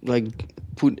is like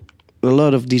put a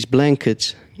lot of these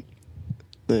blankets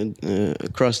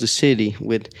across the city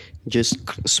with just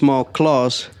small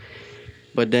claws,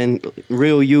 but then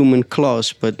real human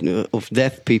claws, but of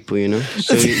deaf people, you know.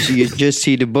 So you just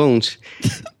see the bones,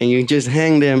 and you just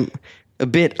hang them a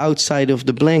bit outside of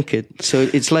the blanket. So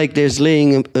it's like there's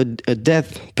laying a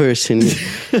deaf person,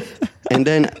 and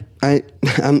then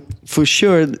I'm for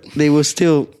sure they will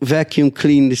still vacuum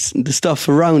clean the stuff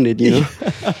around it, you know.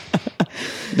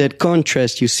 That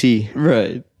contrast you see,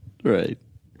 Right.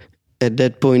 at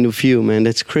that point of view, man,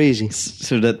 that's crazy.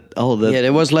 So that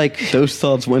There was like those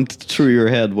thoughts went through your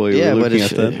head while you were but looking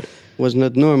at that. it was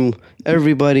not normal.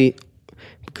 Everybody,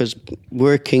 because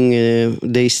working,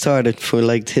 they started for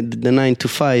like the 9 to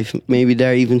 5. Maybe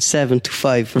they're even 7 to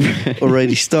 5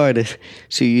 already started.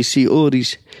 So you see all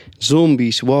these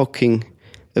zombies walking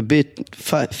a bit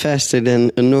faster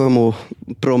than a normal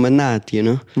promenade, you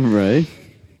know. Right.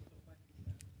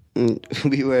 And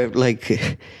we were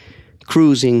like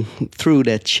cruising through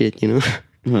that shit, you know.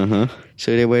 Uh-huh.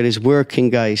 So there were these working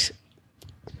guys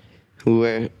who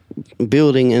were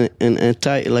building an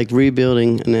entire, like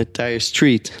rebuilding an entire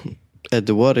street at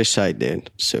the water side there.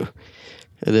 So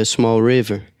at a small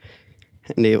river,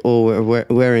 and they all were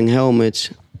wearing helmets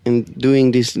and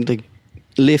doing this, like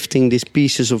lifting these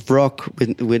pieces of rock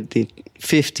with the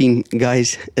 15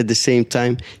 guys at the same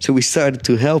time. So we started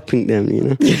to helping them, you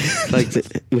know.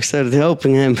 We started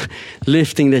helping them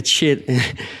lifting that shit,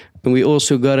 and we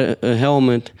also got a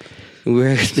helmet.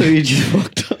 So you just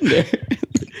walked on there.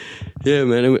 Yeah,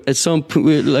 man. At some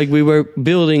point, we were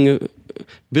building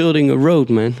a road,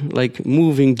 man. Like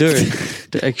moving dirt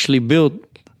to actually build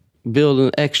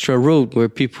an extra road where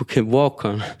people can walk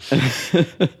on.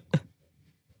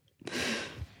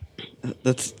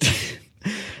 That's.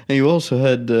 And you also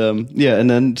had, and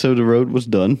then so the road was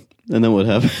done, and then what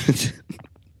happened?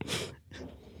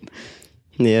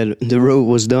 Yeah, the road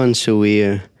was done, so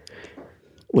we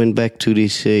went back to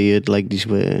this like this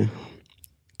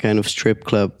kind of strip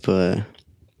club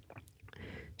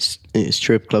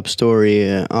story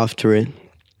after it,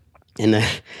 and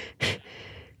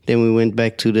then we went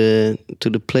back to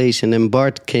the place, and then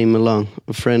Bart came along,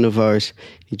 a friend of ours.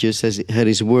 He just had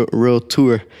his world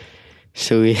tour,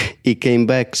 so he came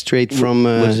back straight from.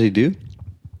 What does he do?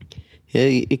 Yeah,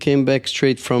 he came back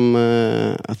straight from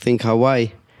I think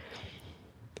Hawaii,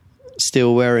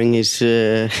 still wearing his.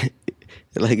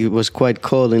 Like it was quite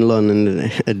cold in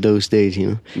London at those days,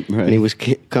 you know. Right. And he was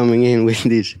coming in with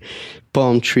these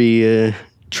palm tree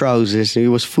trousers. He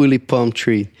was fully palm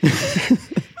tree,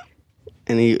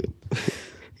 and he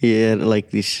had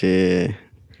like this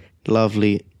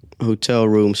lovely hotel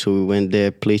room. So we went there,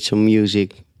 played some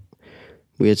music.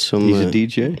 We had some. He's a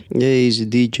DJ. Yeah, he's a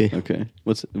DJ. Okay,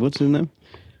 what's his name?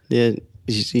 Yeah,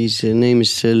 his name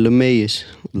is Lemeus.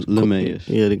 Lemeus.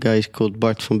 Yeah, the guy is called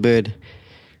Bart van Beurden.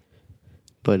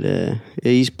 But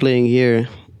he's playing here,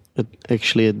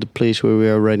 actually at the place where we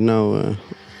are right now,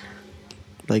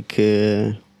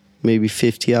 maybe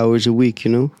 50 hours a week, you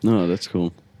know? No, that's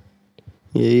cool.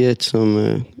 Yeah, he had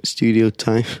some studio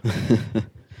time.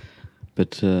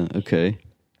 But, okay.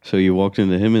 So you walked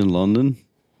into him in London?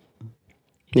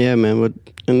 Yeah, man.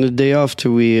 And the day after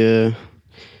we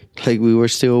were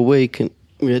still awake, and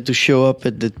we had to show up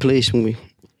at that place, and we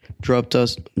dropped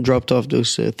off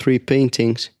those 3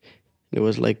 paintings. There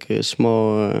was like a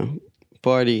small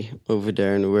party over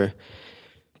there, and there were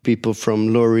people from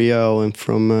L'Oreal and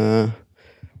from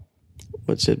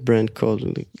what's that brand called?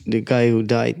 The guy who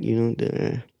died, you know,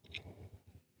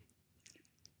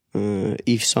 the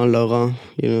Yves Saint Laurent,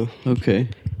 you know. Okay.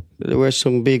 There were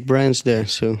some big brands there,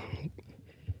 so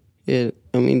yeah.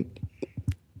 I mean,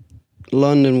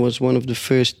 London was one of the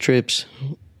first trips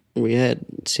we had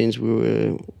since we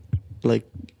were like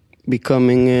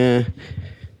becoming.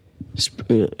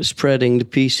 Spreading the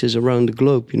pieces around the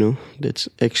globe, you know. That's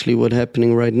actually what's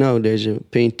happening right now. There's a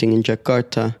painting in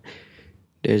Jakarta.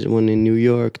 There's one in New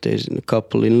York. There's a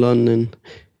couple in London.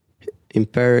 In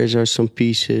Paris are some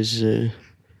pieces.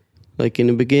 Like in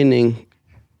the beginning,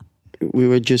 we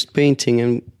were just painting,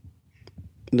 and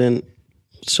then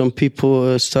some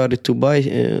people started to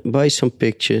buy some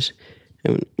pictures.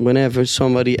 And whenever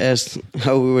somebody asked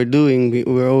how we were doing, we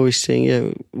were always saying,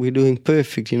 "Yeah, we're doing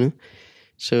perfect," you know.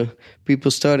 So people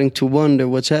starting to wonder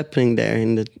what's happening there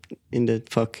in that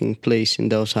fucking place in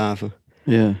Delfshaven.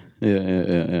 Yeah.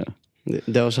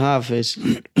 Delfshaven is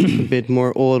a bit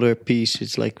more older piece.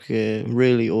 It's like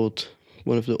really old,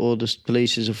 one of the oldest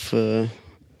places of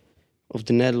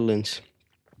the Netherlands.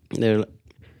 There,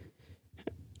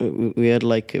 we had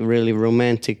like a really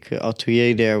romantic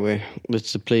atelier there, where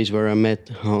that's the place where I met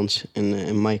Hans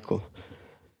and Michael.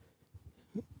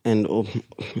 And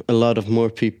a lot of more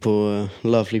people,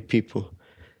 lovely people.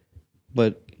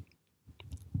 but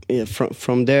yeah,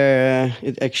 from there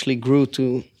it actually grew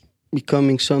to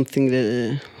becoming something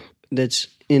that's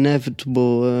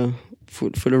inevitable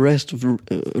for the rest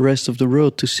of the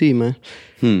world to see, man.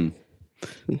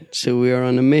 So we are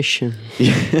on a mission.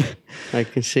 I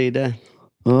can say that.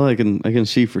 Well, I can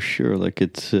see for sure. Like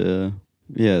it's the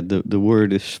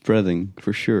word is spreading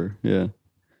for sure. Yeah,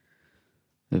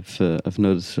 I've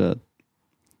noticed that.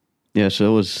 Yeah, so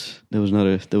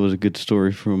that was a good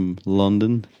story from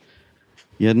London.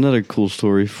 You had another cool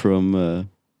story from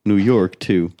New York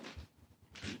too.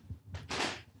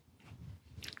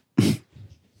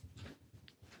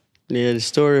 Yeah, the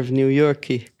story of New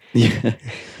Yorkie. Yeah.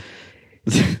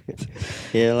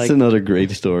 Yeah, like it's another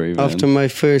great story, man. After my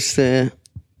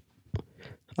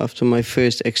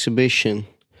first exhibition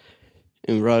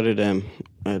in Rotterdam,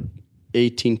 I had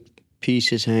 18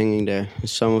 pieces hanging there.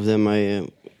 Some of them I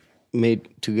made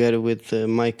together with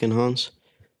Mike and Hans,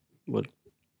 but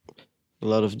a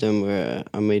lot of them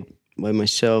I made by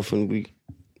myself, and we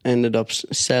ended up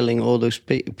selling all those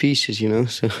pieces, you know.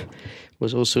 So it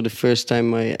was also the first time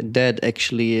my dad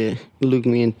actually looked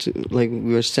me into, like,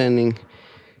 we were standing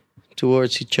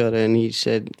towards each other, and he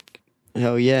said,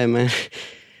 "Hell yeah, man,"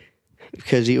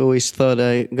 because he always thought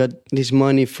I got this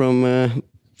money from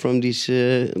from the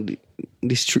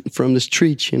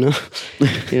streets, you know.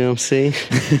 You know what I'm saying?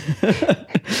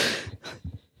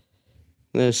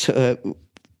 So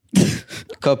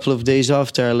a couple of days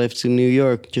after I left to New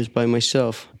York just by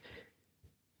myself,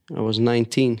 I was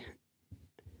 19,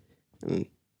 and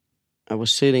I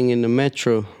was sitting in the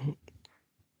metro,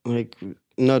 like,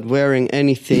 not wearing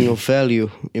anything of value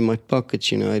in my pockets,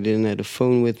 you know. I didn't have a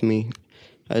phone with me.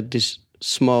 I had this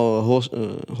small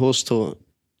hostel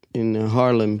in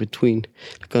Harlem on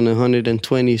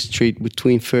 120th Street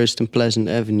between First and Pleasant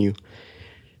Avenue,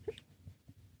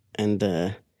 and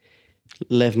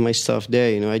left my stuff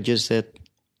there, you know. I just had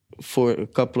for a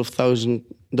couple of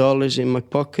 $1,000 in my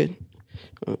pocket.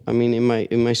 I mean,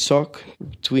 in my sock,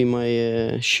 between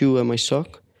my shoe and my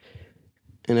sock,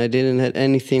 and I didn't have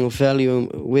anything of value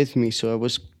with me. So I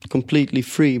was completely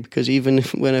free, because even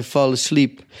when I fall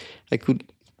asleep, I could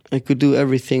do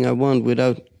everything I want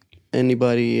without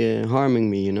anybody harming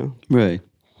me, you know. Right.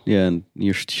 Yeah, and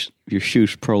your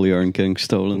shoes probably aren't getting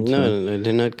stolen. No,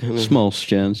 they're not gonna. Small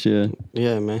chance, yeah.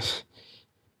 Yeah, man.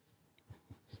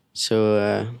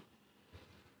 So,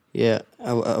 I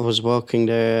was walking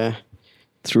there.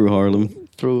 Through Harlem.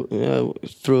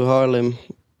 Through Harlem,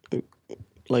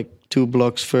 like 2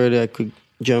 blocks further, I could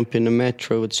jump in the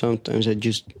metro, but sometimes I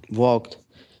just walked.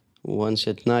 Once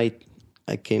at night,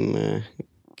 I came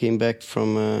back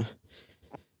from.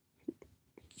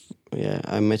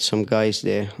 I met some guys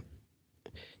there.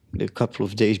 A couple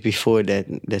of days before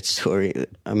that story,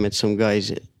 I met some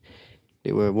guys.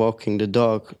 They were walking the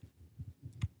dog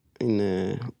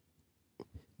in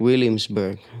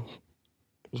Williamsburg.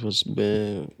 It was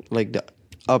like the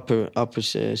upper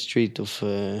street of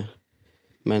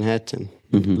Manhattan,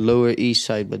 Lower East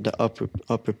Side, but the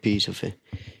upper piece of it.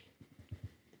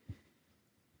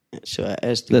 So I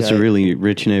asked the guy. That's a really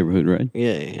rich neighborhood, right?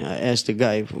 Yeah, I asked the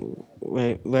guy,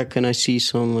 where can I see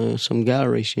some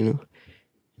galleries, you know?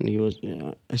 And he was.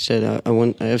 I said,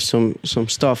 I have some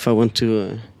stuff I want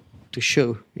to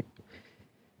show.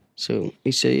 So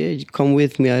he said, yeah, you come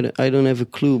with me. I don't have a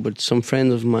clue, but some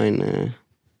friends of mine,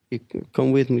 you can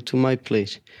come with me to my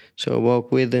place. So I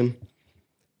walked with him,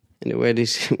 and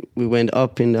we went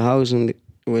up in the house, and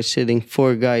there were sitting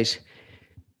 4 guys.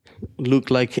 Looked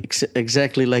like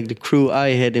exactly like the crew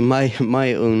I had in my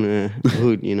own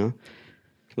hood, you know.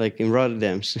 Like in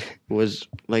Rotterdam, it was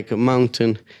like a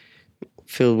mountain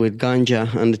filled with ganja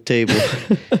on the table,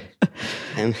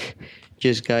 and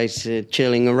just guys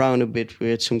chilling around a bit.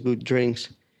 We had some good drinks,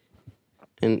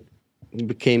 and it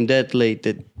became that late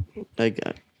that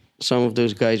some of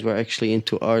those guys were actually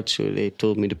into art, so they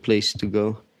told me the place to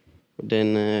go.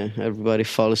 Then everybody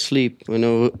fall asleep. When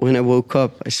I woke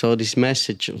up, I saw this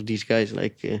message of these guys,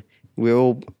 like, we're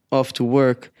all off to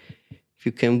work. If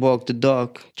you can walk the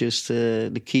dog, just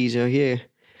the keys are here.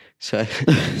 So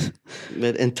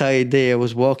that entire day I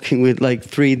was walking with like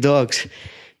 3 dogs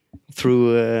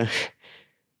through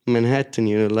Manhattan,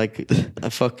 you know, like I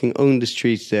fucking owned the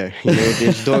streets there. You know,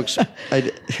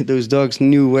 those dogs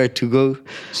knew where to go,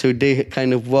 so they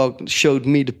kind of showed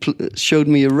me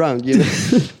around, you know.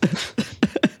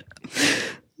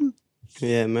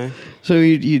 Yeah, man. So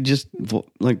you just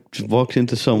walked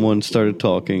into someone, started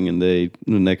talking, and the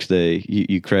next day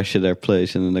you crashed at their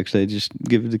place, and the next day just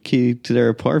give the key to their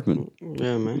apartment.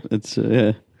 Yeah, man. It's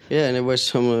yeah. Yeah, and there was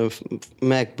some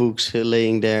MacBooks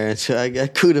laying there, and so I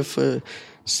could have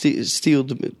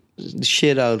the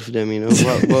shit out of them, you know.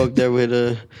 Walk there with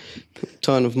a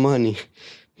ton of money.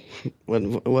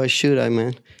 Why should I,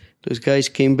 man? Those guys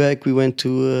came back. We went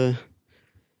to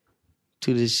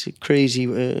this crazy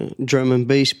drum and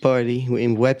bass party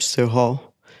in Webster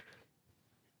Hall,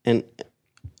 and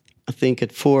I think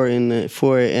at 4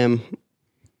 a.m.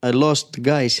 I lost the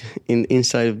guys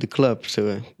inside of the club.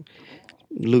 So I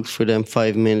looked for them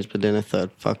 5 minutes, but then I thought,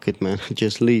 fuck it, man,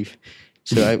 just leave.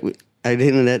 So I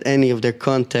didn't have any of their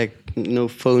contact, no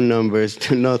phone numbers,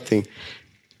 nothing.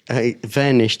 I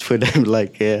vanished for them,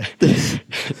 like, yeah.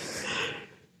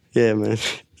 Yeah, man.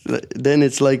 Then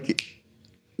it's like,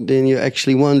 then you're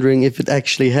actually wondering if it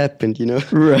actually happened, you know?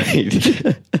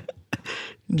 Right.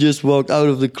 Just walked out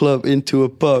of the club into a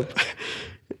pub,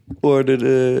 ordered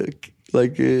a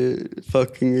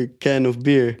fucking can of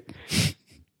beer,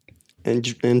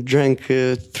 and drank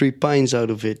 3 pints out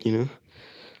of it, you know?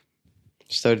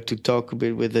 Started to talk a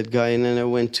bit with that guy, and then I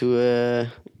went to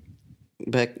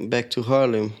back to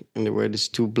Harlem, and there were these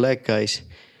 2 black guys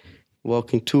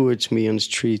walking towards me on the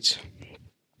streets.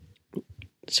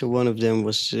 So one of them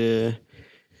was, I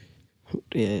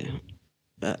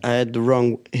had the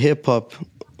wrong hip-hop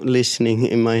listening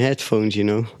in my headphones, you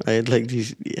know. I had like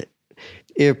these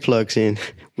earplugs in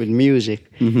with music.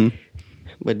 Mm-hmm.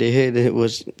 But they heard it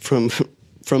was from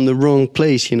the wrong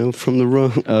place, you know, from the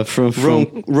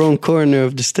wrong corner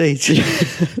of the stage.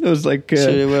 It was like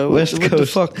West Coast. What the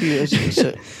fuck?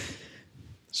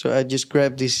 So I just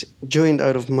grabbed this joint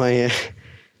out of my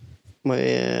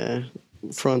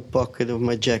front pocket of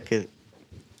my jacket.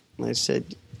 And I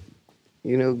said,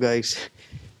 you know, guys,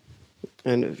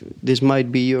 and this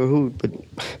might be your hood, but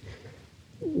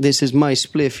this is my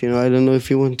spliff, you know. I don't know if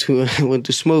you want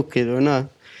to smoke it or not.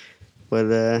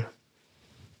 But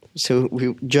so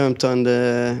we jumped on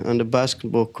the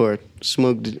basketball court,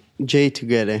 smoked J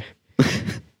together.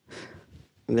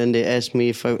 And then they asked me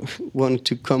if I wanted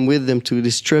to come with them to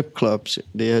the strip clubs.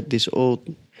 They had this old,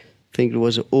 I think it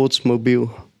was an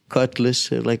Oldsmobile Cutlass,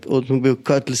 like Oldsmobile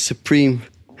Cutlass Supreme,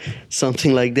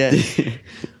 something like that.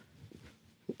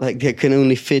 Like they can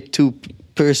only fit 2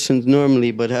 persons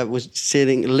normally, but I was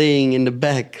laying in the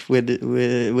back with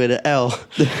the L.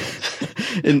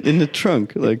 in the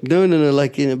trunk, like no,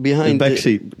 like behind the back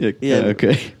seat. Yeah,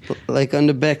 okay. Like on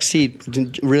the back seat,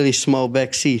 really small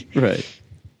back seat. Right.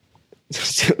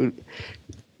 So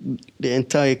the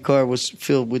entire car was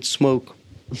filled with smoke.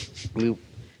 We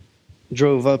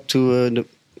drove up to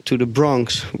the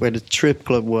Bronx where the strip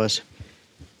club was.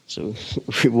 So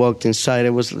we walked inside.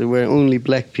 There were only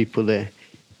black people there.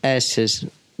 Asses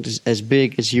as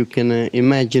big as you can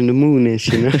imagine the moon is,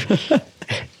 you know.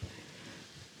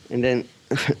 And then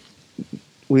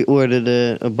we ordered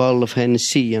a bottle of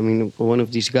Hennessy. I mean, one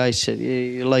of these guys said,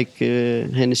 "Yeah, you like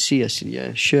Hennessy?" I said,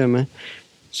 "Yeah, sure, man."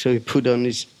 So he put on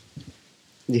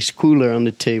this cooler on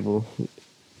the table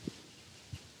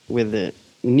with the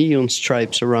neon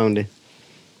stripes around it.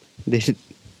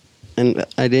 And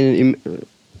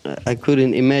I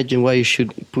couldn't imagine why you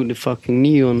should put the fucking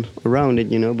neon around it,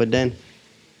 you know. But then,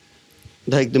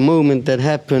 like the moment that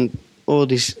happened, all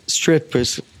these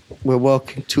strippers were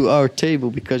walking to our table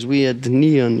because we had the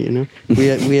neon, you know. We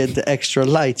had the extra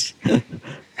lights.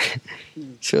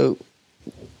 So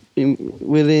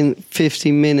within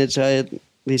 15 minutes, I had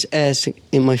this ass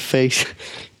in my face.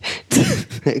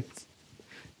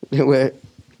 There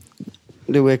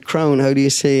were how do you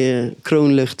say,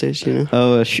 kroonluchters, you know?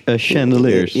 Oh,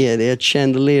 chandeliers. Yeah, they had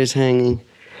chandeliers hanging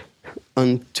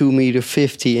on 2.50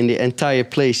 meters in the entire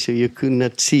place, so you could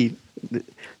not see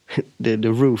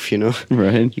the roof, you know?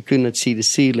 Right. You could not see the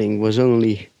ceiling. It was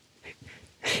only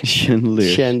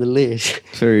chandeliers.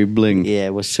 Very bling. Yeah,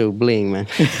 it was so bling, man.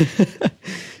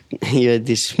 You had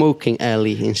this smoking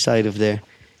alley inside of there.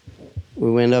 We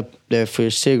went up there for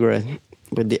a cigarette,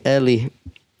 but the alley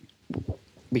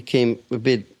became a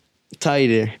bit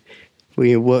tighter.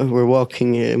 We were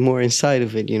walking more inside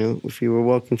of it, you know. If you were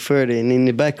walking further, and in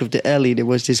the back of the alley there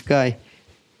was this guy,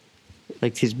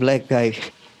 like this black guy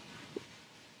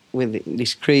with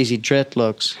these crazy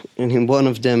dreadlocks, and in one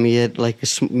of them he had like a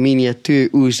miniature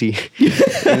Uzi,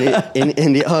 and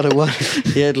in the other one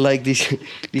he had like this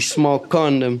small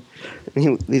condom.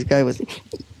 And this guy was,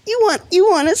 you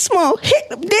want a small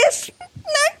hit of this?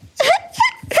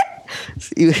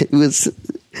 He was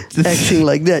acting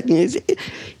like that. You know,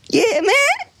 yeah,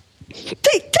 man,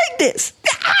 take this.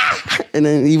 And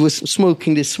then he was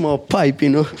smoking this small pipe, you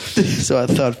know. So I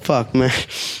thought, fuck, man,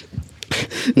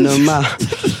 normal.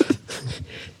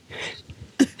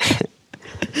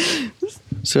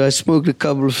 So I smoked a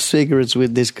couple of cigarettes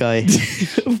with this guy.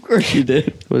 Of course you did.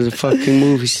 It was a fucking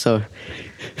movie star.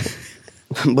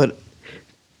 But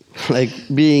like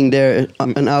being there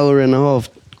an hour and a half,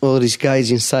 all these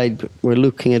guys inside were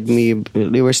looking at me.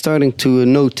 They were starting to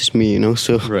notice me, you know.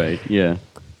 So Right. Yeah.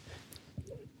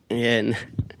 and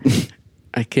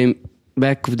I came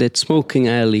back of that smoking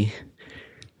alley,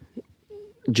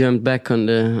 jumped back on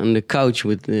the couch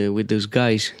with those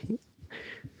guys,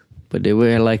 but they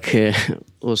were like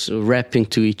also rapping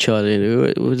to each other.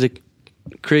 It was a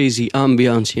crazy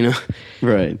ambiance, you know.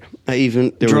 Right. I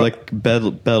even They were like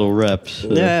battle raps.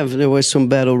 yeah, there were some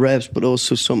battle raps, but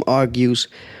also some argues.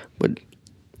 But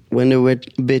when there were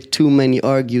a bit too many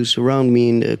argues around me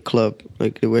in the club,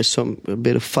 like there was a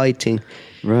bit of fighting.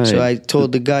 Right. So I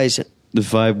told the guys. The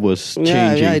vibe was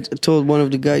changing. Yeah, I told one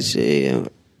of the guys, hey,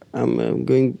 I'm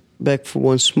going back for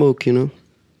one smoke, you know.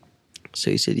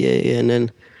 So he said, yeah. And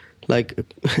then, like,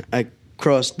 I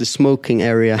crossed the smoking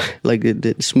area, like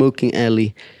the smoking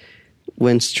alley,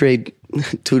 went straight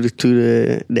to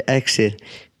the exit,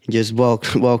 just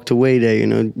walked away there, you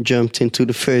know, jumped into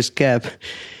the first cab,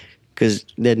 because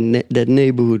that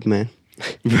neighborhood, man.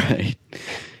 Right.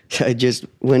 So I just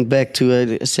went back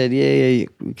to, I said, yeah,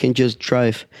 we can just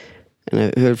drive. And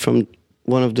I heard from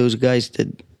one of those guys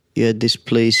that this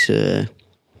place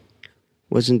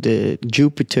wasn't the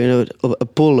Jupiter, no,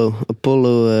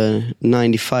 Apollo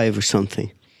 95 or something.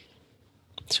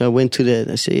 So I went to that.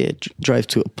 I said, yeah, drive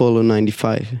to Apollo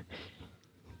 95,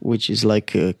 which is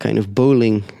like a kind of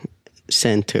bowling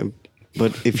center.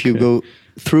 But if you go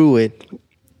through it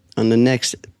on the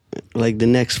next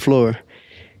floor,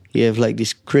 you have like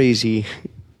this crazy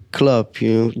club,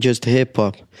 you know, just hip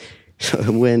hop. So I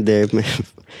went there, man.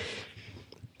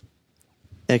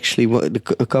 Actually,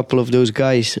 a couple of those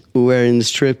guys who were in the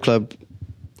strip club,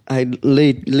 I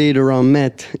later on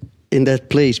met in that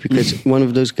place, because one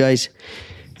of those guys,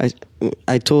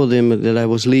 I told him that I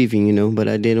was leaving, you know, but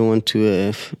I didn't want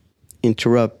to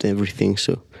interrupt everything.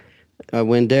 So I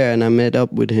went there and I met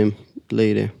up with him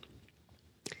later.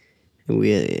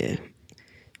 And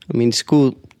I mean, it's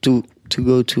cool to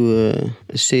go to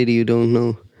a city you don't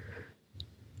know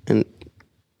and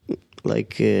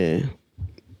like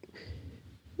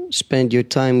spend your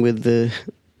time with the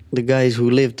guys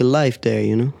who live the life there,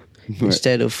 you know, right.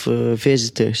 Instead of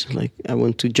visitors. Like I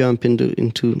want to jump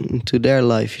into their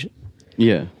life.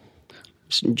 Yeah,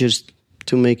 just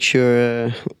to make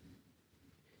sure.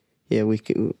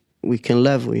 We can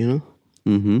level, you know.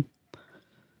 Mm-hmm.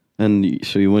 And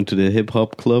so you went to the hip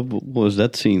hop club. What was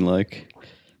that scene like?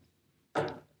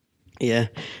 Yeah,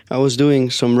 I was doing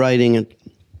some writing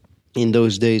in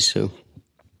those days, so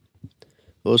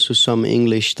also some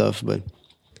English stuff, but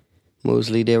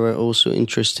mostly they were also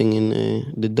interesting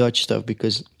in the Dutch stuff,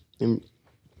 because in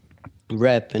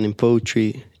rap and in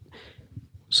poetry,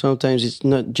 sometimes it's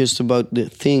not just about the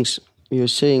things you're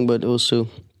saying, but also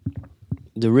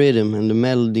the rhythm and the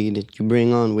melody that you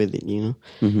bring on with it, you know.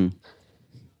 Mm-hmm.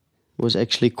 It was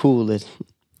actually cool that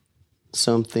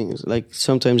some things, like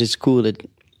sometimes it's cool that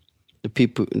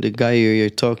the guy you're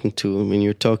talking to, when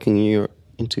you're talking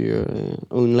into your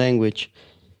own language,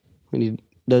 when he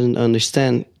doesn't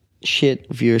understand shit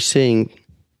if you're saying,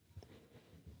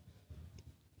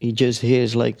 he just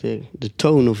hears like the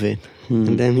tone of it,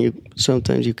 and then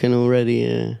sometimes you can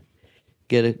already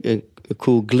get a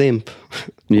cool glimpse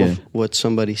of what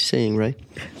somebody's saying, right?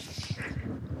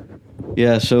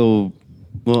 Yeah. So,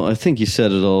 well, I think you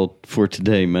said it all for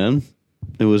today, man.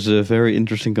 It was a very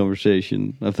interesting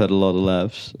conversation. I've had a lot of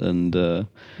laughs, and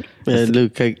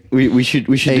look, we should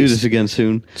do this again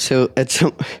soon. So a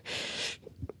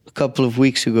couple of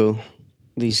weeks ago,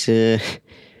 I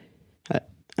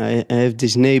have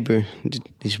this neighbor,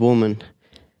 this woman,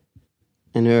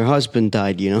 and her husband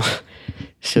died, you know.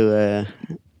 So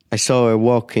I saw her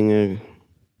walking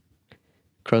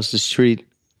across the street,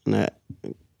 and I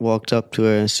walked up to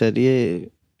her and said, yeah,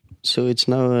 so it's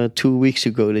now 2 weeks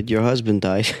ago that your husband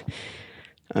died.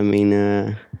 I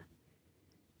mean,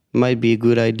 might be a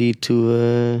good idea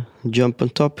to jump on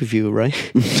top of you, right?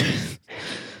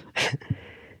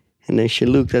 And then she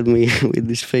looked at me with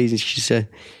this face and she said,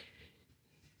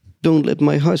 don't let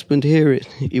my husband hear it.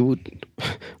 He would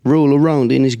roll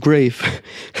around in his grave.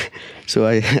 So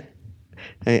I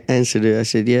answered her. I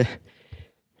said, yeah,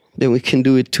 then we can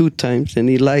do it 2 times. And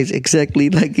he lies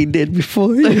exactly like he did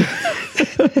before.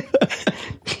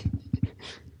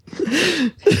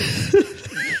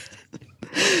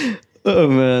 Oh,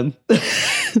 man.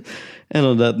 And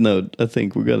on that note, I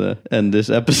think we're going to end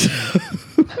this episode.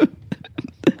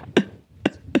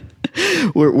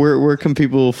 Where can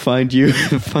people find you,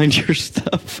 find your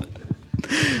stuff?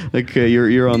 Like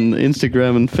you're on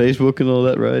Instagram and Facebook and all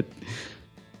that, right?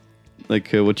 Like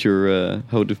what's your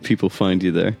how do people find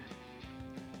you there?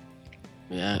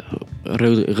 Yeah,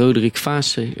 Roderick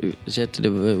Vaassen.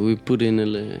 We put in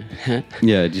a...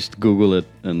 Yeah, just Google it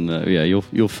and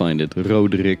you'll find it.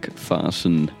 Roderick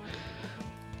Vaassen.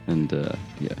 And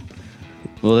yeah.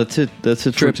 Well, that's it.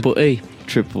 Triple A.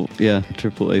 Triple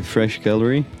A Fresh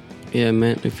Gallery. Yeah,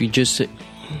 man. If you just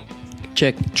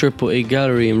check Triple A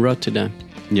Gallery in Rotterdam.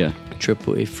 Yeah.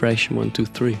 Triple A Fresh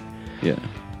 123. Yeah.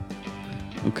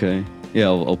 Okay. Yeah,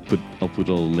 I'll put all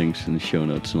the links in the show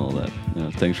notes and all that.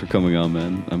 Thanks for coming on,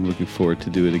 man. I'm looking forward to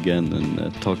do it again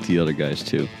and talk to the other guys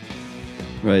too.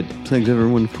 Right. Thanks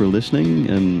everyone for listening,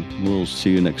 and we'll see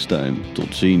you next time. Tot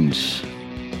ziens.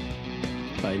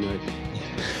 Bye, night.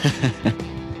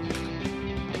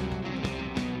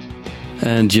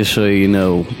 And just so you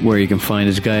know where you can find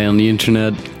this guy on the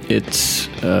internet, it's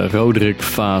Roderick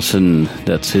Vaassen.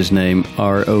 That's his name,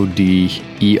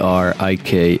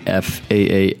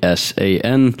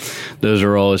 RODERIKFAASAN. Those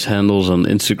are all his handles on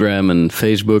Instagram and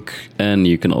Facebook, and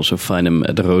you can also find him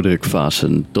at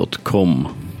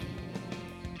roderickvaassen.com.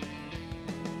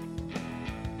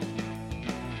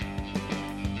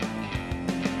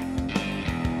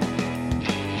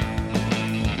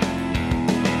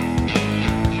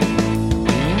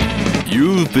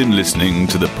 You've been listening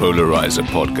to the Polarizer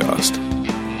Podcast.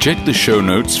 Check the show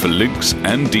notes for links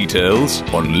and details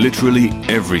on literally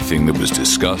everything that was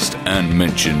discussed and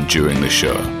mentioned during the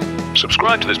show.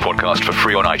 Subscribe to this podcast for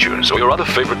free on iTunes or your other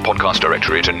favorite podcast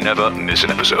directory to never miss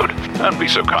an episode. And be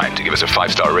so kind to give us a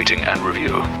 5-star rating and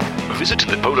review. Visit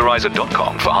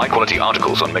thepolarizer.com for high-quality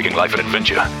articles on making life an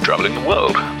adventure, traveling the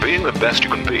world, being the best you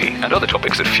can be, and other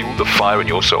topics that fuel the fire in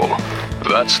your soul.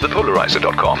 That's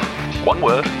thepolarizer.com. One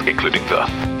word, including the.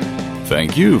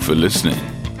 Thank you for listening,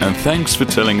 and thanks for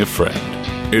telling a friend.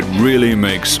 It really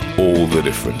makes all the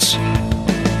difference.